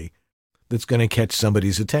differently that's going to catch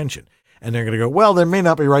somebody's attention. And they're going to go, well, they may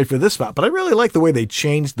not be right for this spot, but I really like the way they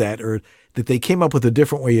changed that or that they came up with a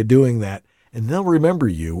different way of doing that. And they'll remember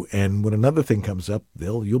you. And when another thing comes up,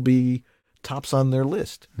 you'll be tops on their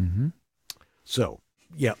list. Mm-hmm. So,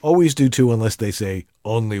 yeah, always do 2 unless they say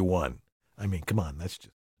only 1. I mean, come on, that's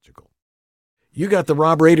just magical. You got the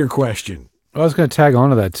Rob Rader question. I was going to tag on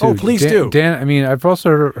to that too. Oh, please do. Dan, I've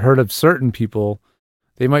also heard of certain people,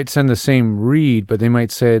 they might send the same read, but they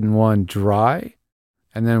might say it in one dry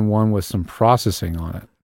and then one with some processing on it.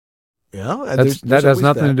 Yeah, and That has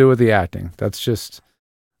nothing to do with the acting. That's just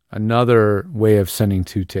another way of sending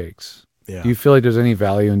two takes. Yeah. Do you feel like there's any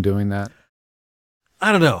value in doing that?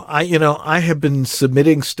 I don't know. I have been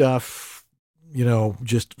submitting stuff,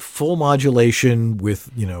 just full modulation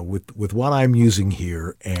with what I'm using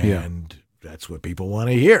here, and that's what people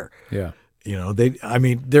want to hear. Yeah. There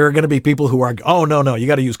are going to be people who are, oh, no, you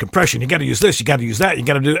got to use compression. You got to use this. You got to use that. You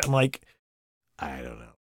got to do that. I'm like, I don't know.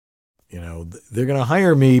 They're going to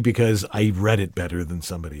hire me because I read it better than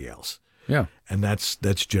somebody else. Yeah. And that's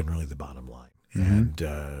generally the bottom line. Mm-hmm. And,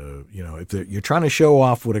 if you're trying to show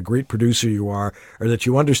off what a great producer you are, or that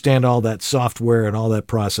you understand all that software and all that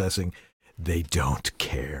processing, they don't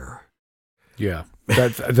care. Yeah.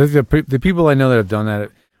 The people I know that have done that,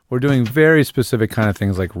 we're doing very specific kind of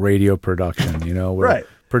things like radio production, where Right.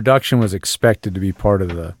 production was expected to be part of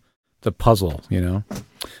the puzzle,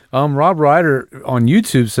 Rob Ryder on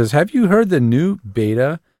YouTube says, have you heard the new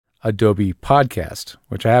beta Adobe podcast,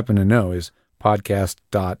 which I happen to know is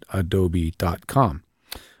podcast.adobe.com.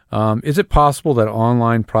 Is it possible that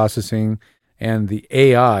online processing and the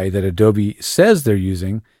AI that Adobe says they're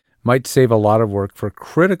using might save a lot of work for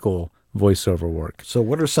critical voiceover work? So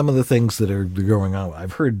what are some of the things that are going on?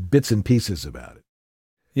 I've heard bits and pieces about it.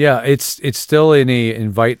 Yeah, it's still in a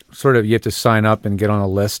invite, sort of, you have to sign up and get on a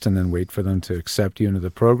list and then wait for them to accept you into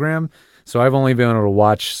the program. So I've only been able to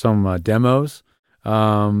watch some demos.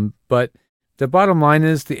 But the bottom line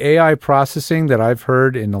is the AI processing that I've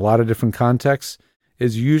heard in a lot of different contexts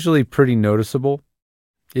is usually pretty noticeable.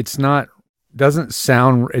 It's not going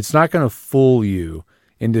to fool you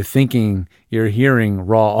into thinking you're hearing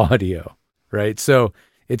raw audio, right? So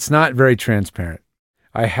it's not very transparent.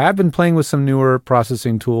 I have been playing with some newer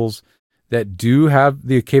processing tools that do have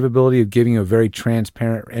the capability of giving a very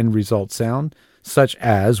transparent end result sound, such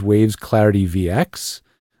as Waves Clarity VX.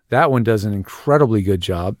 That one does an incredibly good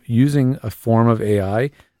job using a form of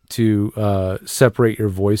AI to separate your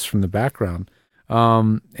voice from the background.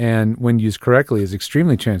 And when used correctly is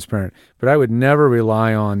extremely transparent. But I would never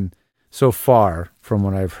rely on, so far from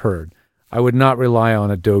what I've heard, I would not rely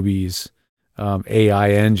on Adobe's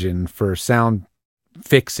AI engine for sound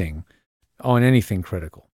fixing on anything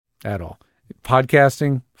critical at all.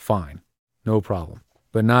 Podcasting, fine, no problem.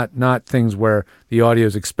 But not things where the audio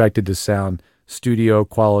is expected to sound studio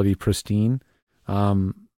quality pristine.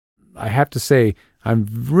 I have to say,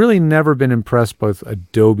 I've really never been impressed with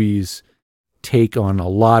Adobe's take on a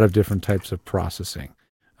lot of different types of processing,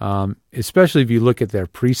 especially if you look at their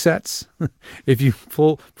presets. If you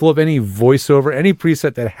pull up any voiceover, any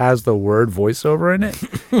preset that has the word voiceover in it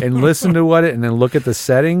and listen to and then look at the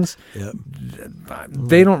settings, Yep.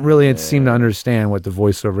 They don't really seem to understand what the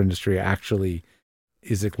voiceover industry actually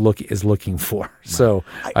is looking for. So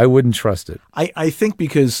I wouldn't trust it. I think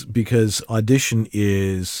because Audition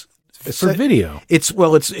is For video. It's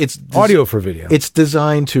Audio for video. It's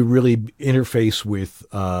designed to really interface with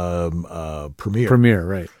Premiere. Premiere,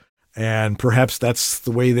 right. And perhaps that's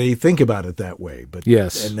the way they think about it that way. But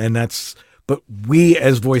yes. But we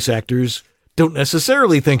as voice actors don't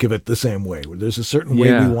necessarily think of it the same way. There's a certain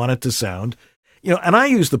way we want it to sound. And I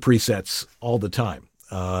use the presets all the time.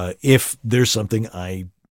 If there's something I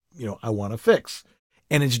want to fix.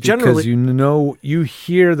 And it's generally because you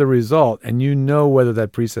hear the result and whether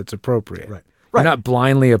that preset's appropriate. Right. You're not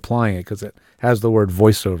blindly applying it because it has the word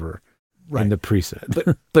voiceover in the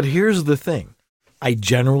preset. But here's the thing. I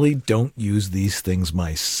generally don't use these things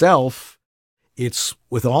myself. It's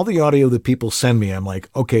with all the audio that people send me, I'm like,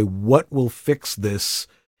 okay, what will fix this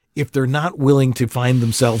if they're not willing to find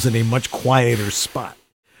themselves in a much quieter spot?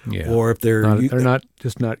 Yeah. Or if they're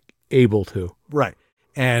not able to. Right.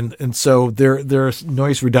 And so there are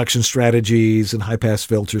noise reduction strategies and high pass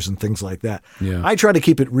filters and things like that. Yeah. I try to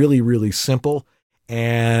keep it really, really simple.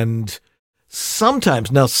 And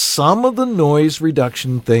sometimes, now some of the noise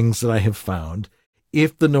reduction things that I have found,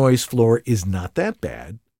 if the noise floor is not that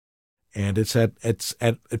bad and it's at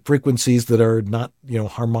frequencies that are not,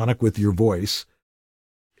 harmonic with your voice,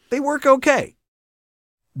 they work okay.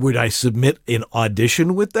 Would I submit an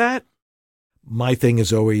audition with that? My thing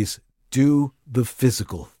is always do the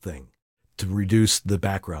physical thing to reduce the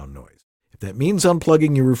background noise. If that means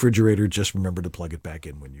unplugging your refrigerator, just remember to plug it back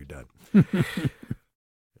in when you're done.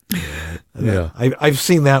 Yeah. I've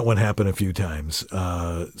seen that one happen a few times.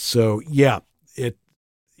 I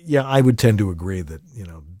would tend to agree that,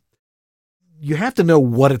 you have to know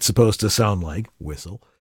what it's supposed to sound like, whistle,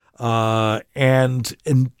 and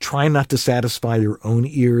try not to satisfy your own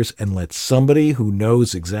ears and let somebody who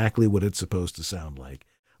knows exactly what it's supposed to sound like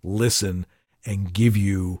listen and give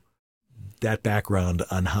you that background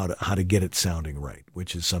on how to get it sounding right,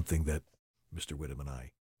 which is something that Mr. Whittam and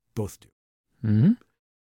I both do. Mm-hmm.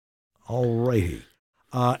 All righty.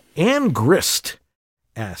 Ann Grist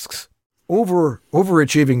asks,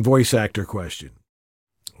 overachieving voice actor question.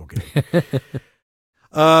 Okay.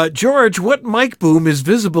 George, what mic boom is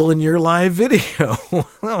visible in your live video?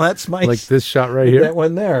 Well, that's my... Like this shot right here? That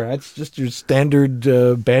one there. That's just your standard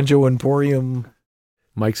Banjo Emporium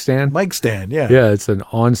Mic stand? mic stand, yeah. Yeah, it's an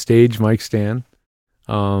on-stage mic stand.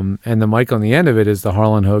 And the mic on the end of it is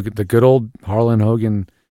the good old Harlan Hogan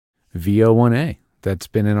VO1A that's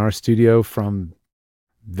been in our studio from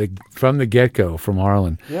the get-go from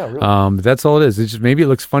Harlan. Yeah, really. That's all it is. It's just, maybe it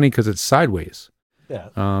looks funny because it's sideways. Yeah.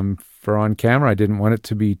 For on camera, I didn't want it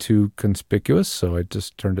to be too conspicuous, so I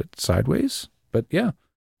just turned it sideways. But yeah,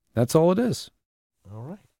 that's all it is. All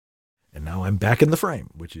right. And now I'm back in the frame,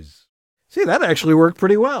 which is... See, that actually worked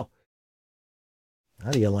pretty well.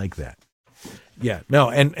 How do you like that? Yeah, no,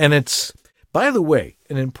 and it's... By the way,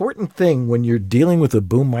 an important thing when you're dealing with a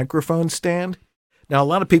boom microphone stand... Now, a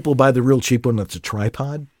lot of people buy the real cheap one that's a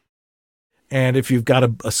tripod. And if you've got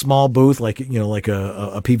a small booth, like a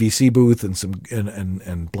PVC booth and some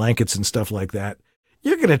and blankets and stuff like that,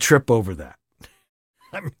 you're going to trip over that.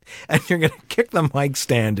 And you're going to kick the mic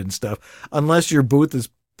stand and stuff, unless your booth is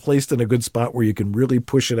placed in a good spot where you can really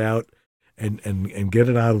push it out and get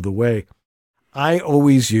it out of the way. I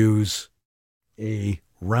always use a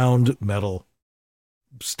round metal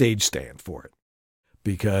stage stand for it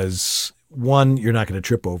because... One, you're not going to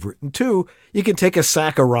trip over it. And two, you can take a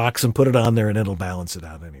sack of rocks and put it on there and it'll balance it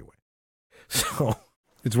out anyway. So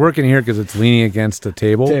it's working here because it's leaning against a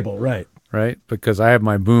table. Right. Right? Because I have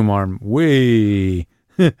my boom arm way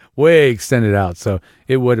extended out. So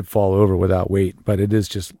it would fall over without weight, but it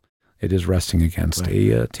is resting against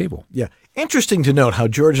a table. Yeah. Interesting to note how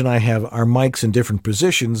George and I have our mics in different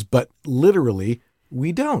positions, but literally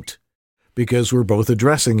we don't because we're both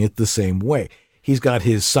addressing it the same way. He's got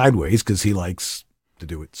his sideways because he likes to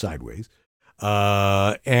do it sideways.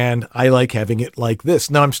 And I like having it like this.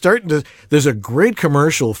 Now there's a great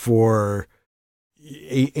commercial for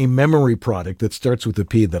a memory product that starts with a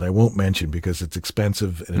P that I won't mention because it's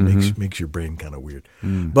expensive and it makes your brain kind of weird.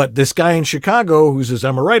 But this guy in Chicago who says,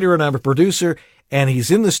 I'm a writer and I'm a producer, and he's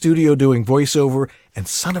in the studio doing voiceover, and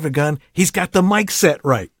son of a gun, he's got the mic set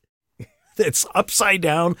right. It's upside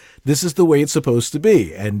down. This is the way it's supposed to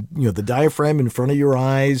be. And, the diaphragm in front of your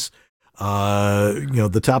eyes,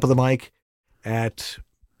 the top of the mic at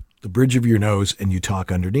the bridge of your nose, and you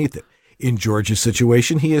talk underneath it. In George's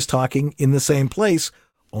situation, he is talking in the same place,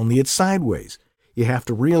 only it's sideways. You have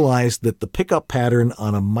to realize that the pickup pattern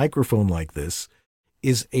on a microphone like this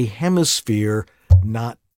is a hemisphere,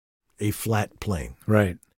 not a flat plane.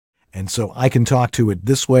 Right. And so I can talk to it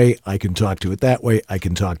this way, I can talk to it that way, I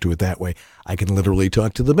can talk to it that way. I can literally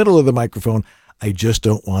talk to the middle of the microphone. I just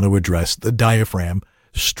don't want to address the diaphragm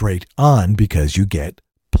straight on because you get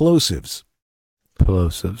plosives. Although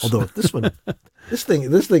this one, this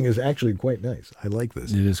thing is actually quite nice. I like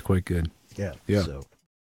this. It is quite good. Yeah. Yeah. So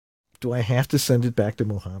do I have to send it back to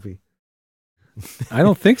Mojave? I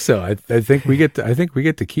don't think so. I think we get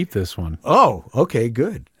to keep this one. Oh, okay,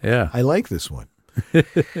 good. Yeah. I like this one.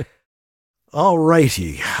 All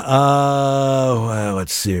righty. Well,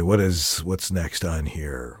 let's see. What's next on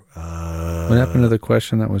here? What happened to the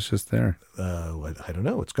question that was just there? I don't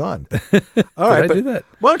know. It's gone. All right. Did I do that?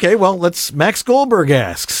 Well, okay. Well, Max Goldberg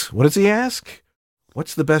asks, what does he ask?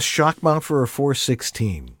 What's the best shock mount for a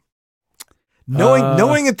 416?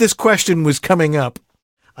 Knowing that this question was coming up,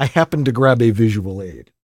 I happened to grab a visual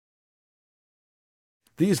aid.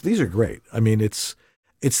 These are great. I mean, it's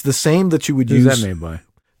the same that you would use. Who's that made by?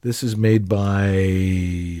 This is made by,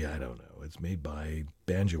 I don't know. It's made by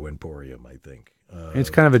Banjo Emporium, I think. It's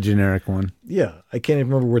kind of a generic one. Yeah. I can't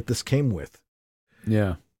even remember what this came with.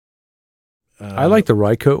 Yeah. I like the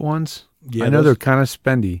Rycote ones. Yeah, I know they're kind of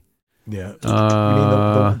spendy. Yeah. You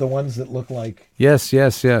mean the ones that look like? Yes.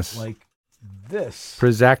 Like this.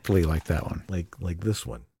 Exactly like that one. Like this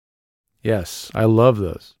one. Yes. I love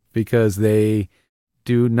those because they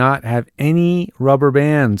do not have any rubber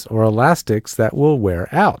bands or elastics that will wear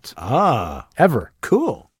out. Ever.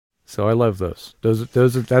 Cool. So I love those.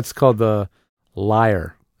 That's called the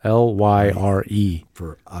Lyre. Lyre.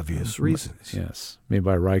 For obvious reasons. Yes. Made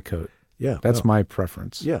by Rycote. Yeah. That's my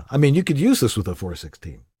preference. Yeah. I mean, you could use this with a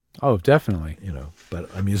 416. Oh, definitely. But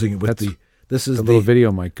I'm using it with this is the little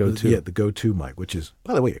video mic go-to. Yeah, the go-to mic, which is,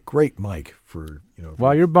 by the way, a great mic for,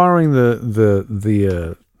 While you're borrowing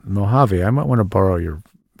the Mojave, I might want to borrow your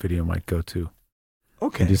video mic go-to.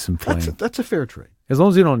 Okay. Do some playing. That's a fair trade. As long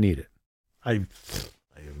as you don't need it. I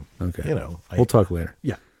Okay. You know, We'll talk later.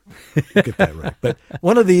 Yeah, get that right. But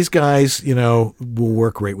one of these guys, you know, will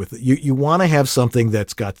work great with it. You want to have something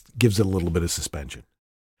gives it a little bit of suspension.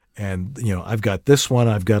 And, you know, I've got this one.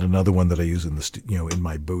 I've got another one that I use in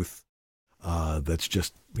my booth. That's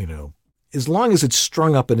just, you know, as long as it's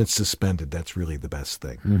strung up and it's suspended, that's really the best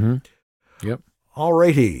thing. Mm-hmm. Yep. All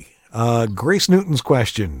righty. Grace Newton's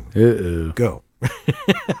question. Uh-oh. Go.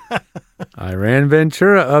 I ran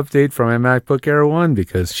Ventura update from my MacBook Air 1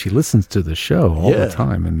 because she listens to the show all the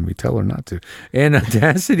time and we tell her not to. And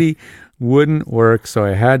Audacity wouldn't work, so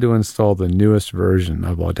I had to install the newest version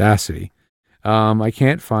of Audacity. I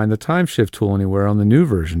can't find the time shift tool anywhere on the new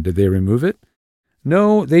version. Did they remove it?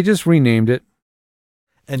 No, they just renamed it.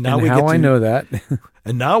 And now I know that.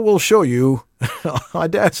 And now we'll show you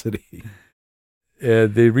Audacity.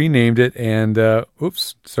 They renamed it, and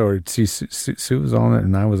oops, sorry. See, Sue was on it,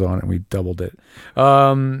 and I was on it, and we doubled it.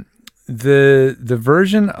 The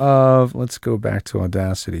version of, let's go back to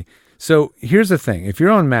Audacity. So here's the thing: if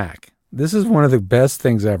you're on Mac, this is one of the best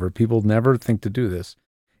things ever. People never think to do this.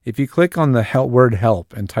 If you click on the word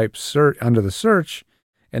 "help" and type "search" under the search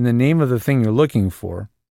and the name of the thing you're looking for,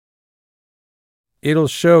 it'll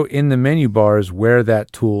show in the menu bars where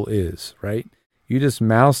that tool is. Right? You just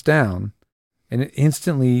mouse down, and it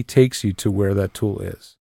instantly takes you to where that tool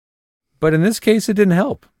is. But in this case, it didn't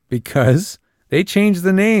help because they changed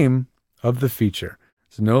the name of the feature.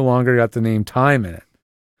 It's no longer got the name time in it.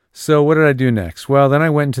 So what did I do next? Well, then I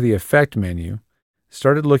went into the effect menu,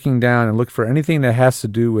 started looking down and looked for anything that has to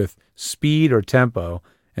do with speed or tempo.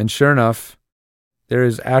 And sure enough, there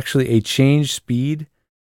is actually a change speed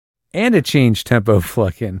and a change tempo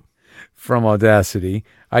plugin from Audacity.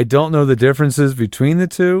 I don't know the differences between the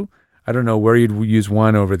two. I don't know where you'd use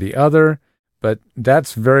one over the other, but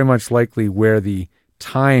that's very much likely where the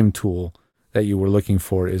time tool that you were looking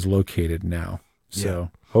for is located now. So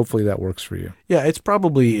hopefully that works for you. Yeah, it's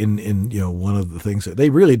probably in you know, one of the things that they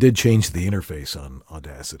really did change the interface on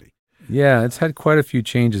Audacity. Yeah, it's had quite a few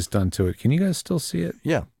changes done to it. Can you guys still see it?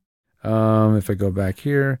 Yeah. If I go back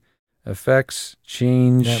here, effects,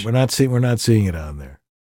 change. Yeah, we're not seeing it on there.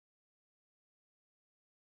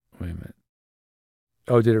 Wait a minute.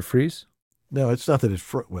 Oh, did it freeze? No, it's not that it's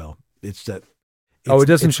that. It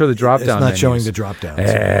doesn't show the drop down. It's not showing the drop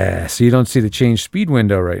down. So you don't see the change speed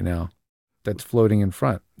window right now. That's floating in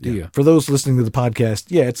front, do you? For those listening to the podcast,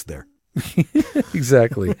 yeah, it's there.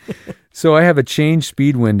 Exactly. So I have a change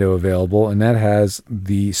speed window available, and that has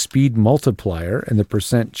the speed multiplier and the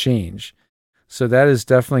percent change. So that is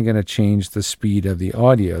definitely going to change the speed of the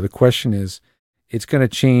audio. The question is, it's going to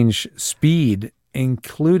change speed,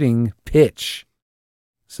 including pitch.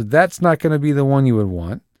 So that's not going to be the one you would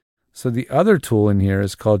want. So the other tool in here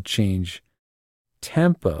is called change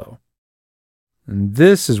tempo. And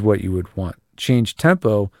this is what you would want. Change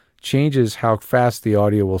tempo changes how fast the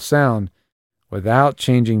audio will sound without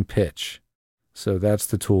changing pitch. So that's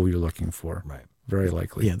the tool you're looking for. Right. Very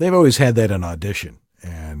likely. Yeah, they've always had that in Audition.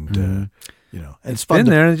 And, you know, and it's fun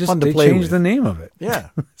there, and they changed the name of it.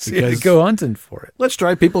 Yeah. So you go hunting for it. Let's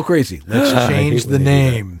drive people crazy. Let's change the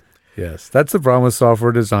name. Yes. That's the problem with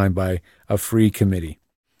software designed by a free committee.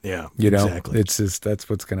 Yeah, you know, exactly. It's just, that's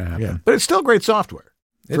what's going to happen. Yeah. But it's still great software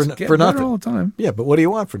for nothing all the time. Yeah, but what do you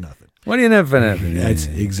want for nothing? What do you have for nothing? That's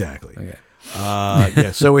exactly. Okay.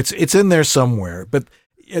 Yeah, so it's in there somewhere. But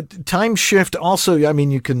time shift also, I mean,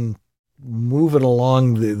 you can move it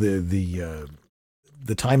along the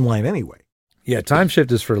timeline anyway. Yeah, time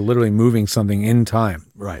shift is for literally moving something in time,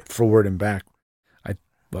 right, forward and back.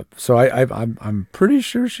 I'm pretty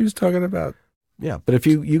sure she's talking about. Yeah, but if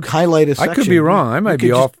you highlight a section, I could be wrong. I might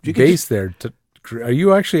be off base there. Are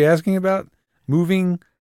you actually asking about moving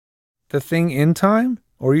the thing in time,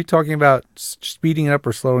 or are you talking about speeding it up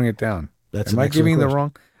or slowing it down? That's Am I giving the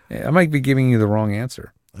wrong? I might be giving you the wrong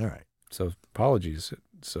answer. All right. So apologies.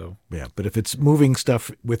 So yeah, but if it's moving stuff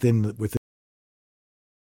within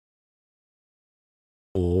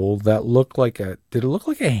that looked like did it look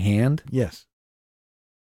like a hand? Yes.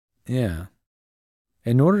 Yeah.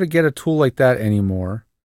 In order to get a tool like that anymore,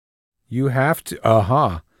 you have to,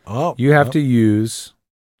 you have to use,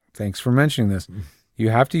 thanks for mentioning this, you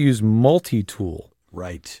have to use multi-tool.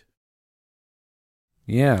 Right.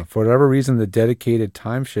 Yeah, for whatever reason, the dedicated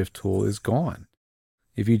time shift tool is gone.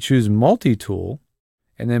 If you choose multi-tool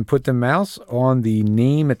and then put the mouse on the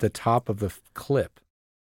name at the top of the clip,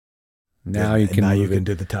 now you can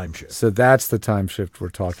do the time shift. So that's the time shift we're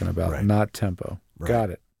talking about, right. Not tempo. Right. Got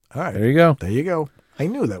it. All right. There you go. There you go. I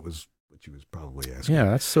knew that was what she was probably asking. Yeah,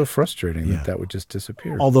 that's so frustrating Yeah. that would just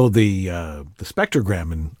disappear. Although the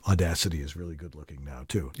spectrogram in Audacity is really good looking now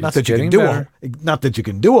too. Not It's that you can getting not that you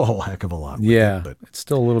can do a whole heck of a lot. With yeah, it, but it's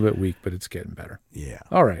still a little bit weak, but it's getting better. yeah.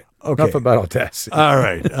 All right. Okay. Enough about Audacity. All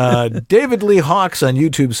right. David Lee Hawks on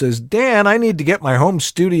YouTube says, Dan, I need to get my home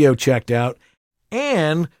studio checked out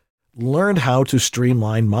and learn how to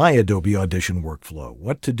streamline my Adobe Audition workflow.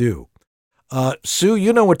 What to do? Sue,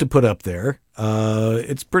 you know what to put up there.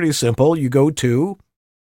 It's pretty simple. You go to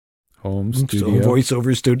Home Studio.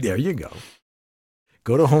 VoiceOver Studio. There you go.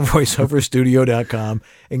 Go to homevoiceoverstudio.com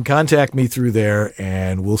and contact me through there,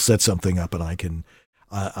 and we'll set something up, and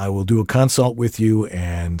I will do a consult with you.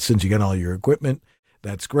 And since you got all your equipment,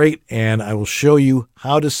 that's great. And I will show you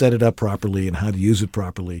how to set it up properly and how to use it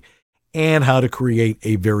properly and how to create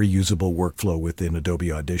a very usable workflow within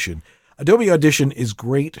Adobe Audition. Adobe Audition is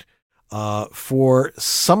great for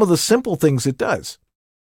some of the simple things it does.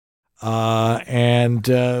 And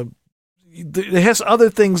it has other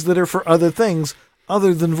things that are for other things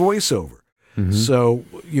other than voiceover. Mhm. So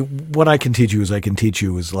what I can teach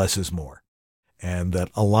you is less is more. And that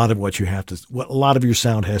a lot of a lot of your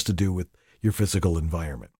sound has to do with your physical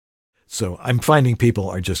environment. So I'm finding people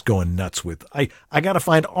are just going nuts with, I got to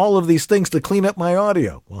find all of these things to clean up my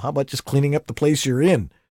audio. Well, how about just cleaning up the place you're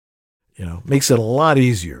in? Makes it a lot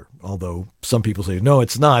easier. Although some people say, no,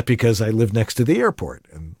 it's not because I live next to the airport.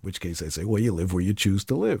 In which case I say, well, you live where you choose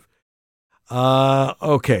to live.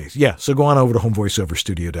 Okay. Yeah. So go on over to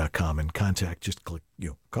homevoiceoverstudio.com and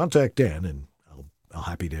contact Dan, and I'll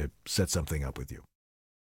happy to set something up with you.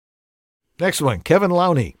 Next one, Kevin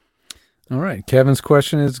Lowney. All right. Kevin's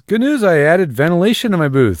question is, good news, I added ventilation to my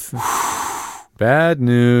booth. Bad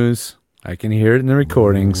news. I can hear it in the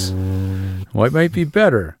recordings. What might be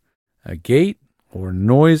better? A gate or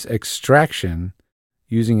noise extraction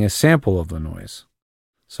using a sample of the noise.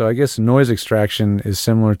 So I guess noise extraction is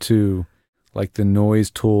similar to like the noise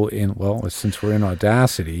tool since we're in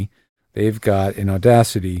Audacity, they've got in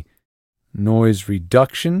Audacity noise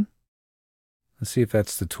reduction. Let's see if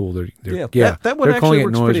that's the tool that one they're calling actually it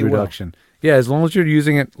works noise pretty well. reduction. Yeah, as long as you're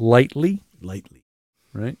using it lightly,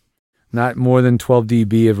 right? Not more than 12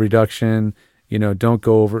 dB of reduction.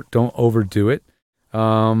 Don't overdo it.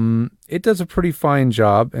 It does a pretty fine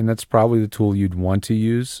job, and that's probably the tool you'd want to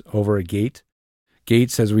use over a gate.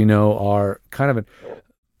 Gates, as we know, are kind of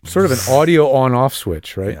sort of an audio on-off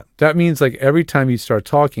switch, right? Yeah. That means like every time you start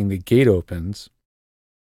talking, the gate opens,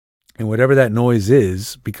 and whatever that noise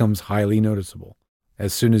is becomes highly noticeable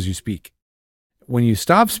as soon as you speak. When you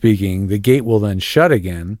stop speaking, the gate will then shut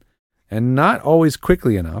again, and not always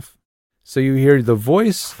quickly enough. So you hear the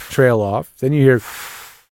voice trail off, then you hear...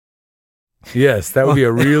 Yes, that would be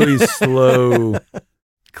a really slow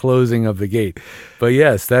closing of the gate. But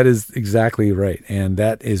yes, that is exactly right. And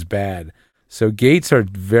that is bad. So gates are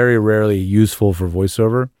very rarely useful for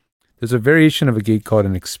voiceover. There's a variation of a gate called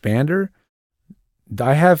an expander.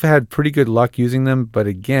 I have had pretty good luck using them, but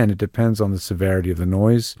again, it depends on the severity of the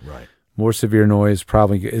noise. Right. More severe noise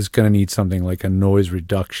probably is going to need something like a noise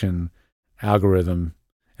reduction algorithm.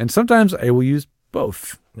 And sometimes I will use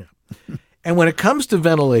both. Yeah. And when it comes to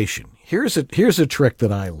ventilation, here's a trick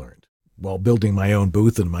that I learned while building my own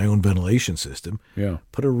booth and my own ventilation system. Yeah.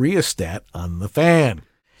 Put a rheostat on the fan.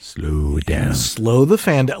 Slow down. Slow the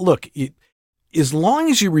fan down. Look, as long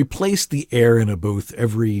as you replace the air in a booth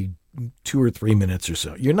every 2 or 3 minutes or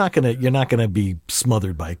so, you're not gonna be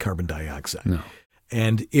smothered by carbon dioxide. No.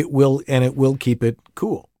 And it will keep it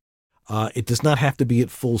cool. It does not have to be at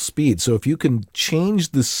full speed. So if you can change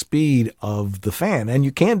the speed of the fan, and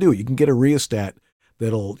you can do it, you can get a rheostat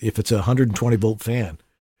that'll, if it's a 120 volt fan,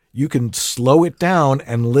 you can slow it down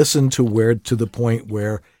and listen to the point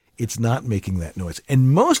where it's not making that noise.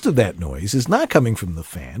 And most of that noise is not coming from the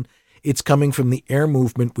fan. It's coming from the air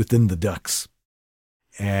movement within the ducts.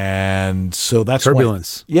 And so that's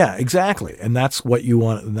Turbulence. Yeah, exactly. And that's what you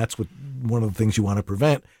want. And that's one of the things you want to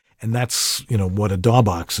prevent. And that's, what a DAW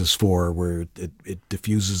box is for, where it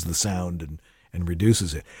diffuses the sound and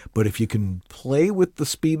reduces it. But if you can play with the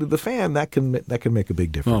speed of the fan, that can make a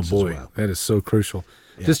big difference. Oh boy, as well. that is so crucial.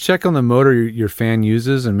 Yeah. Just check on the motor your fan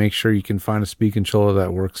uses and make sure you can find a speed controller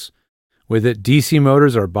that works with it. DC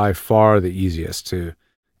motors are by far the easiest to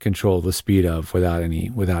control the speed of without any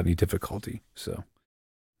difficulty. So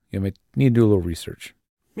you might need to do a little research.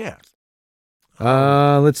 Yeah.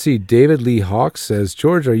 Let's see. David Lee Hawk says,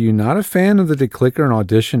 George, are you not a fan of the Declicker and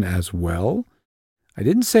Audition as well? I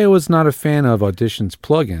didn't say I was not a fan of Audition's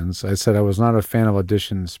plugins. I said I was not a fan of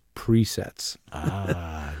Audition's presets.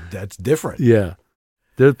 That's different. Yeah.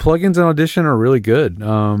 The plugins in Audition are really good.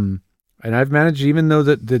 And I've managed, even though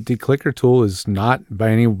the clicker tool is not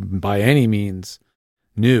by any means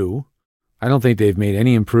new, I don't think they've made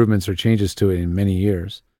any improvements or changes to it in many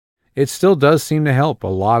years. It still does seem to help a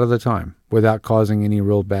lot of the time without causing any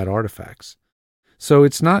real bad artifacts. So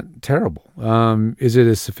it's not terrible. Is it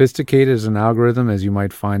as sophisticated as an algorithm as you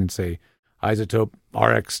might find in, say, Isotope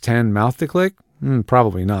RX10 mouth to click?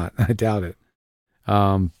 Probably not. I doubt it.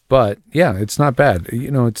 But yeah, it's not bad.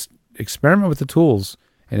 It's experiment with the tools,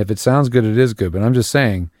 and if it sounds good, it is good. But I'm just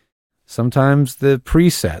saying, sometimes the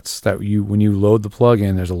presets that when you load the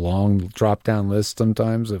plugin, there's a long drop-down list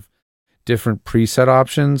sometimes of different preset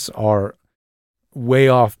options are way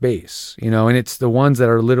off base, and it's the ones that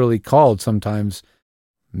are literally called sometimes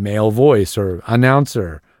male voice or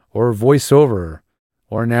announcer or voiceover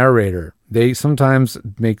or narrator. They sometimes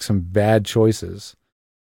make some bad choices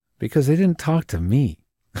because they didn't talk to me.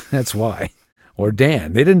 That's why. Or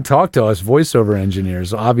Dan. They didn't talk to us voiceover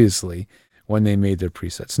engineers, obviously, when they made their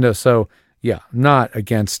presets. No, so yeah, not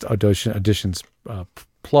against Audition's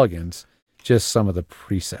plugins, just some of the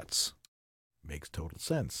presets. Makes total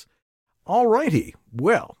sense. All righty.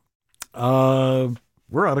 Well,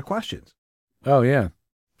 we're out of questions. Oh, yeah.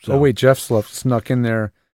 So, oh, wait, Jeff snuck in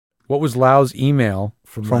there. What was Lau's email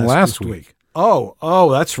from last week? Oh,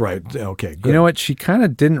 that's right. Okay, good. You know what? She kind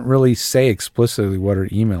of didn't really say explicitly what her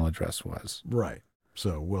email address was. Right.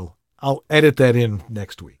 So I'll edit that in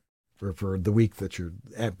next week for the week that you're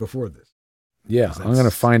at before this. Yeah, I'm going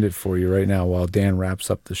to find it for you right now while Dan wraps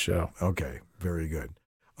up the show. Okay, very good.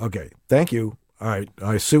 Okay, thank you. All right,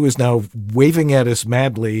 Sue is now waving at us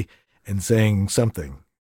madly and saying something.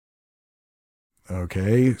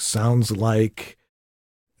 Okay, sounds like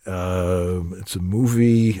it's a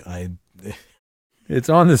movie. It's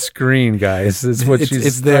on the screen, guys. It's what she's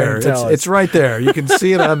It's there. It's right there. You can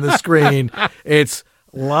see it on the screen. It's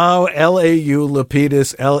Lau, L-A-U,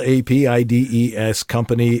 Lapidus, L-A-P-I-D-E-S,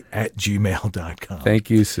 company @gmail.com. Thank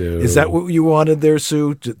you, Sue. Is that what you wanted there,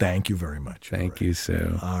 Sue? Thank you very much. Thank you,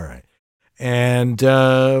 Sue. All right. And,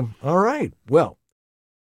 all right. Well,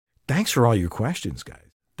 thanks for all your questions,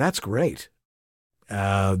 guys. That's great.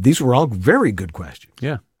 These were all very good questions.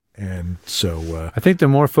 Yeah. And so... I think the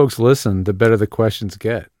more folks listen, the better the questions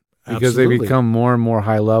get. Because absolutely. they become more and more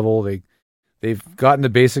high level. They've gotten the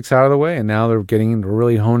basics out of the way, and now they're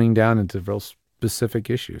really honing down into real specific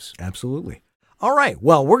issues. Absolutely. All right.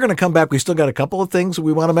 Well, we're going to come back. We still got a couple of things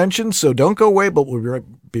we want to mention, so don't go away, but we'll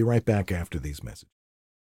be right back after these messages.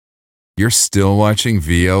 You're still watching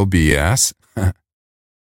VOBS?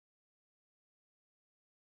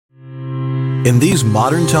 In these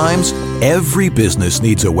modern times, every business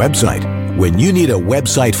needs a website. When you need a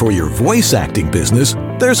website for your voice acting business,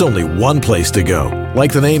 there's only one place to go.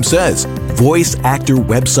 Like the name says,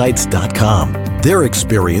 voiceactorwebsites.com. Their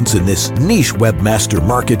experience in this niche webmaster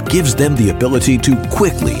market gives them the ability to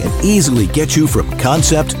quickly and easily get you from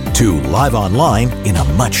concept to live online in a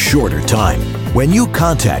much shorter time. When you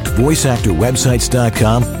contact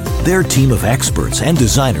voiceactorwebsites.com, their team of experts and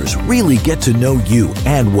designers really get to know you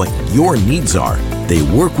and what your needs are. They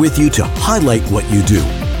work with you to highlight what you do.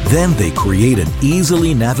 Then they create an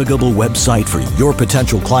easily navigable website for your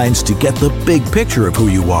potential clients to get the big picture of who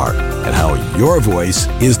you are and how your voice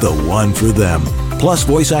is the one for them. Plus,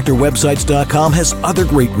 VoiceActorWebsites.com has other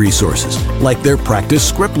great resources, like their practice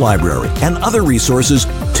script library and other resources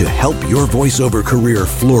to help your voiceover career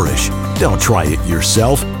flourish. Don't try it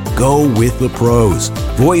yourself. Go with the pros.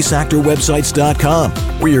 VoiceActorWebsites.com,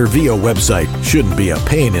 where your VO website shouldn't be a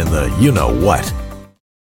pain in the you-know-what.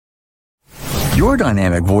 Your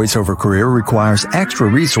dynamic voiceover career requires extra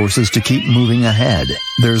resources to keep moving ahead.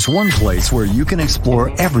 There's one place where you can explore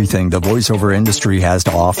everything the voiceover industry has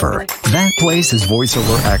to offer. That place is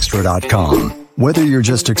VoiceOverExtra.com. Whether you're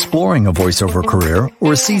just exploring a voiceover career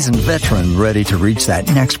or a seasoned veteran ready to reach that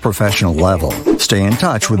next professional level, stay in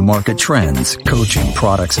touch with market trends, coaching,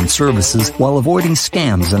 products, and services while avoiding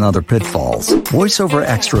scams and other pitfalls. VoiceOver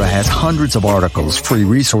Extra has hundreds of articles, free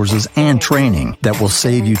resources, and training that will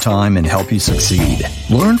save you time and help you succeed.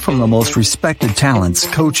 Learn from the most respected talents,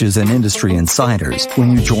 coaches, and industry insiders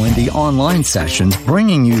when you join the online sessions,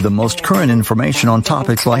 bringing you the most current information on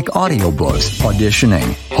topics like audiobooks,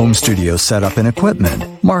 auditioning, home studio setup and equipment,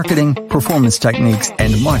 marketing, performance techniques,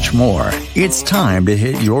 and much more. It's time to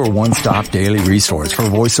hit your one-stop daily resource for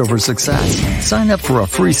voiceover success. Sign up for a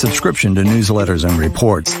free subscription to newsletters and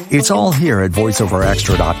reports. It's all here at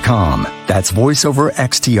voiceoverextra.com. That's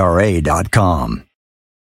voiceoverextra.com.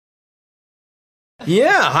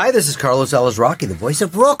 Yeah, hi, this is Carlos Alazraqui, the voice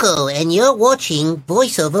of Rocco, and you're watching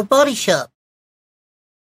VoiceOver Body Shop.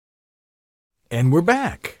 And we're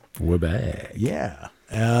back. We're back. Yeah.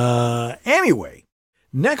 Anyway,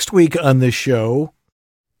 Next week on this show,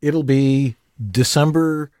 it'll be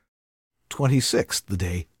December 26th, the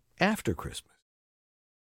day after Christmas.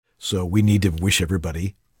 So we need to wish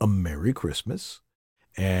everybody a Merry Christmas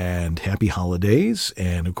and Happy Holidays.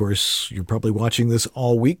 And, of course, you're probably watching this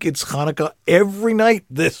all week. It's Hanukkah every night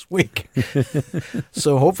this week.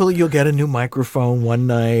 So hopefully you'll get a new microphone one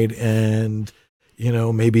night and,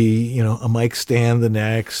 maybe, a mic stand the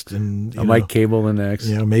next. And a mic cable the next.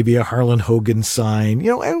 Maybe a Harlan Hogan sign,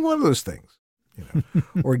 and one of those things.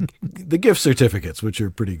 Or the gift certificates, which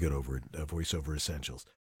are pretty good over at VoiceOver Essentials.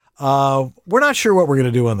 We're not sure what we're going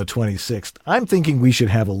to do on the 26th. I'm thinking we should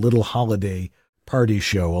have a little holiday party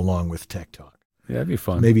show along with Tech Talk. Yeah, that'd be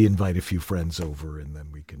fun. Maybe invite a few friends over, and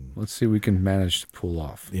then we can. Let's see what we can manage to pull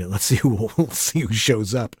off. Yeah, let's see who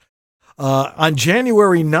shows up. On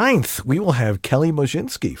January 9th, we will have Kelly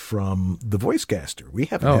Moshinsky from The Voicecaster. We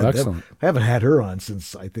haven't had her on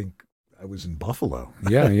since I think I was in Buffalo.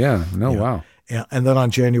 Yeah. Wow. And then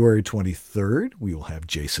on January 23rd, we will have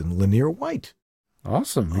Jason Lanier-White.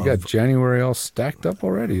 Awesome. We got January all stacked up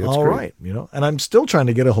already. That's all great. Right. And I'm still trying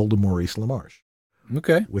to get a hold of Maurice LaMarche.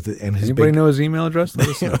 Okay. Anybody know his email address? Let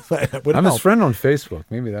us know. I'm his friend on Facebook.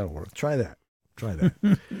 Maybe that'll work. Try that.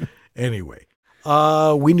 Anyway,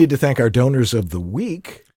 we need to thank our donors of the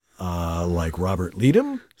week, like Robert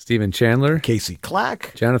Leadham, Stephen Chandler, Casey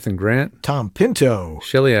Clack, Jonathan Grant, Tom Pinto,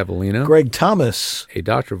 Shelley Avellino, Greg Thomas, A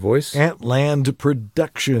Dr. Voice, Antland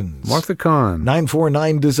Productions, Martha Kahn,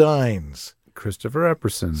 949 Designs, Christopher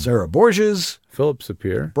Epperson, Sarah Borges, Philip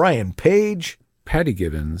Sapir, Brian Page, Patty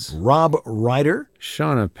Gibbons, Rob Ryder,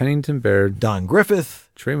 Shauna Pennington Baird, Don Griffith,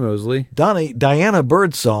 Trey Mosley, Diana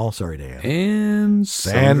Birdsall, sorry, Diana, and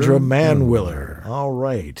Sandra Manwiller. All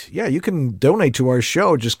right. Yeah, you can donate to our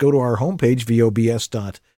show. Just go to our homepage,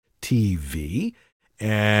 vobs.tv,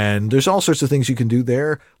 and there's all sorts of things you can do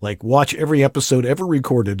there, like watch every episode ever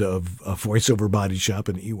recorded of VoiceOver Body Shop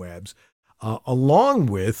and EWABS, along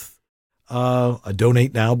with a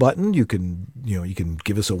donate now button. You can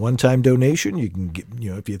give us a one-time donation. You can get,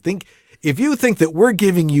 if you think that we're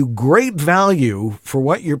giving you great value for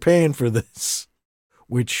what you're paying for this,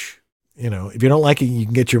 which, if you don't like it, you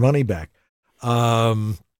can get your money back.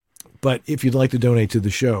 But if you'd like to donate to the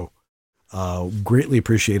show, greatly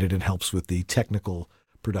appreciated. It helps with the technical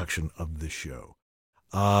production of the show.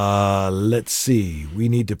 Let's see. We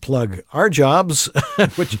need to plug our jobs,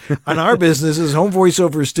 which on our business is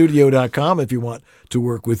homevoiceoverstudio.com if you want to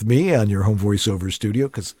work with me on your home voiceover studio,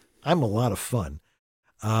 because I'm a lot of fun.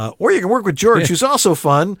 Or you can work with George, who's also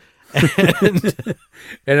fun.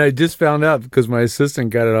 And I just found out, because my assistant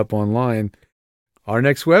got it up online, our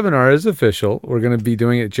next webinar is official. We're going to be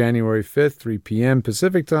doing it January 5th, 3 p.m.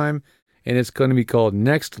 Pacific time. And it's going to be called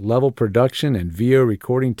Next Level Production and VO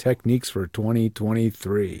Recording Techniques for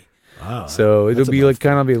 2023. Wow. So it'll be like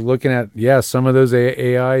kind of be looking at, some of those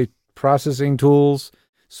AI processing tools,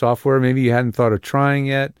 software maybe you hadn't thought of trying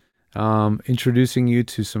yet, introducing you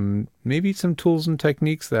to some tools and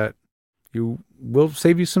techniques that will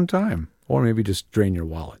save you some time, or maybe just drain your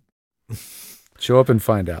wallet. Show up and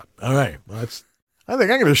find out. All right. Well, I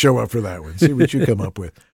think I'm going to show up for that one. See what you come up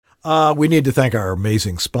with. We need to thank our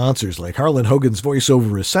amazing sponsors like Harlan Hogan's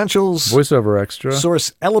VoiceOver Essentials, VoiceOver Extra,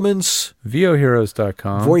 Source Elements,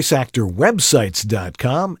 VOHeroes.com,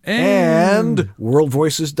 VoiceActorWebsites.com, and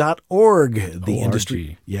WorldVoices.org. The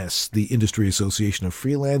Industry Association of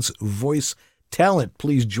Freelance Voice Talent.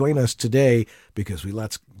 Please join us today because we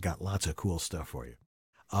got lots of cool stuff for you.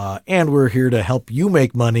 And we're here to help you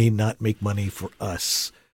make money, not make money for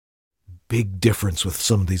us. Big difference with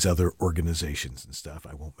some of these other organizations and stuff.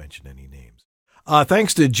 I won't mention any names.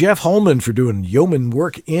 Thanks to Jeff Holman for doing yeoman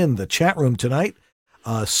work in the chat room tonight.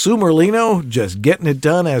 Sue Merlino just getting it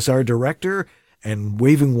done as our director and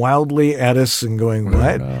waving wildly at us and going,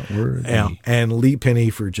 what? And Lee Penny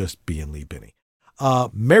for just being Lee Penny.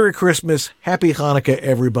 Merry Christmas. Happy Hanukkah,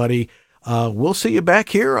 everybody. We'll see you back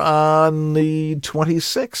here on the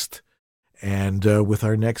 26th. And with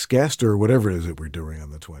our next guest, or whatever it is that we're doing on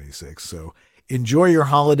the 26th. So enjoy your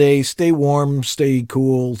holiday, stay warm, stay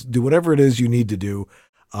cool, do whatever it is you need to do.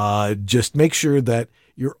 Just make sure that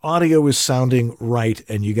your audio is sounding right,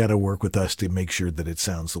 and you got to work with us to make sure that it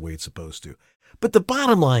sounds the way it's supposed to. But the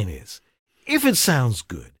bottom line is, if it sounds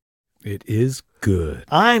good, it is good.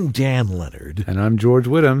 I'm Dan Leonard. And I'm George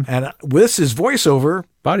Whittam. And this is VoiceOver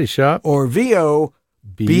Body Shop, or VOBS.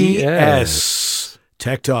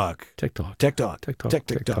 Tech Talk. Tech Talk. Tech Talk. Tech Talk. Tech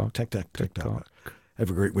Talk. Tech Talk. Tech Talk. Have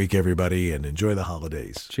a great week, everybody, and enjoy the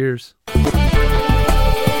holidays. Cheers.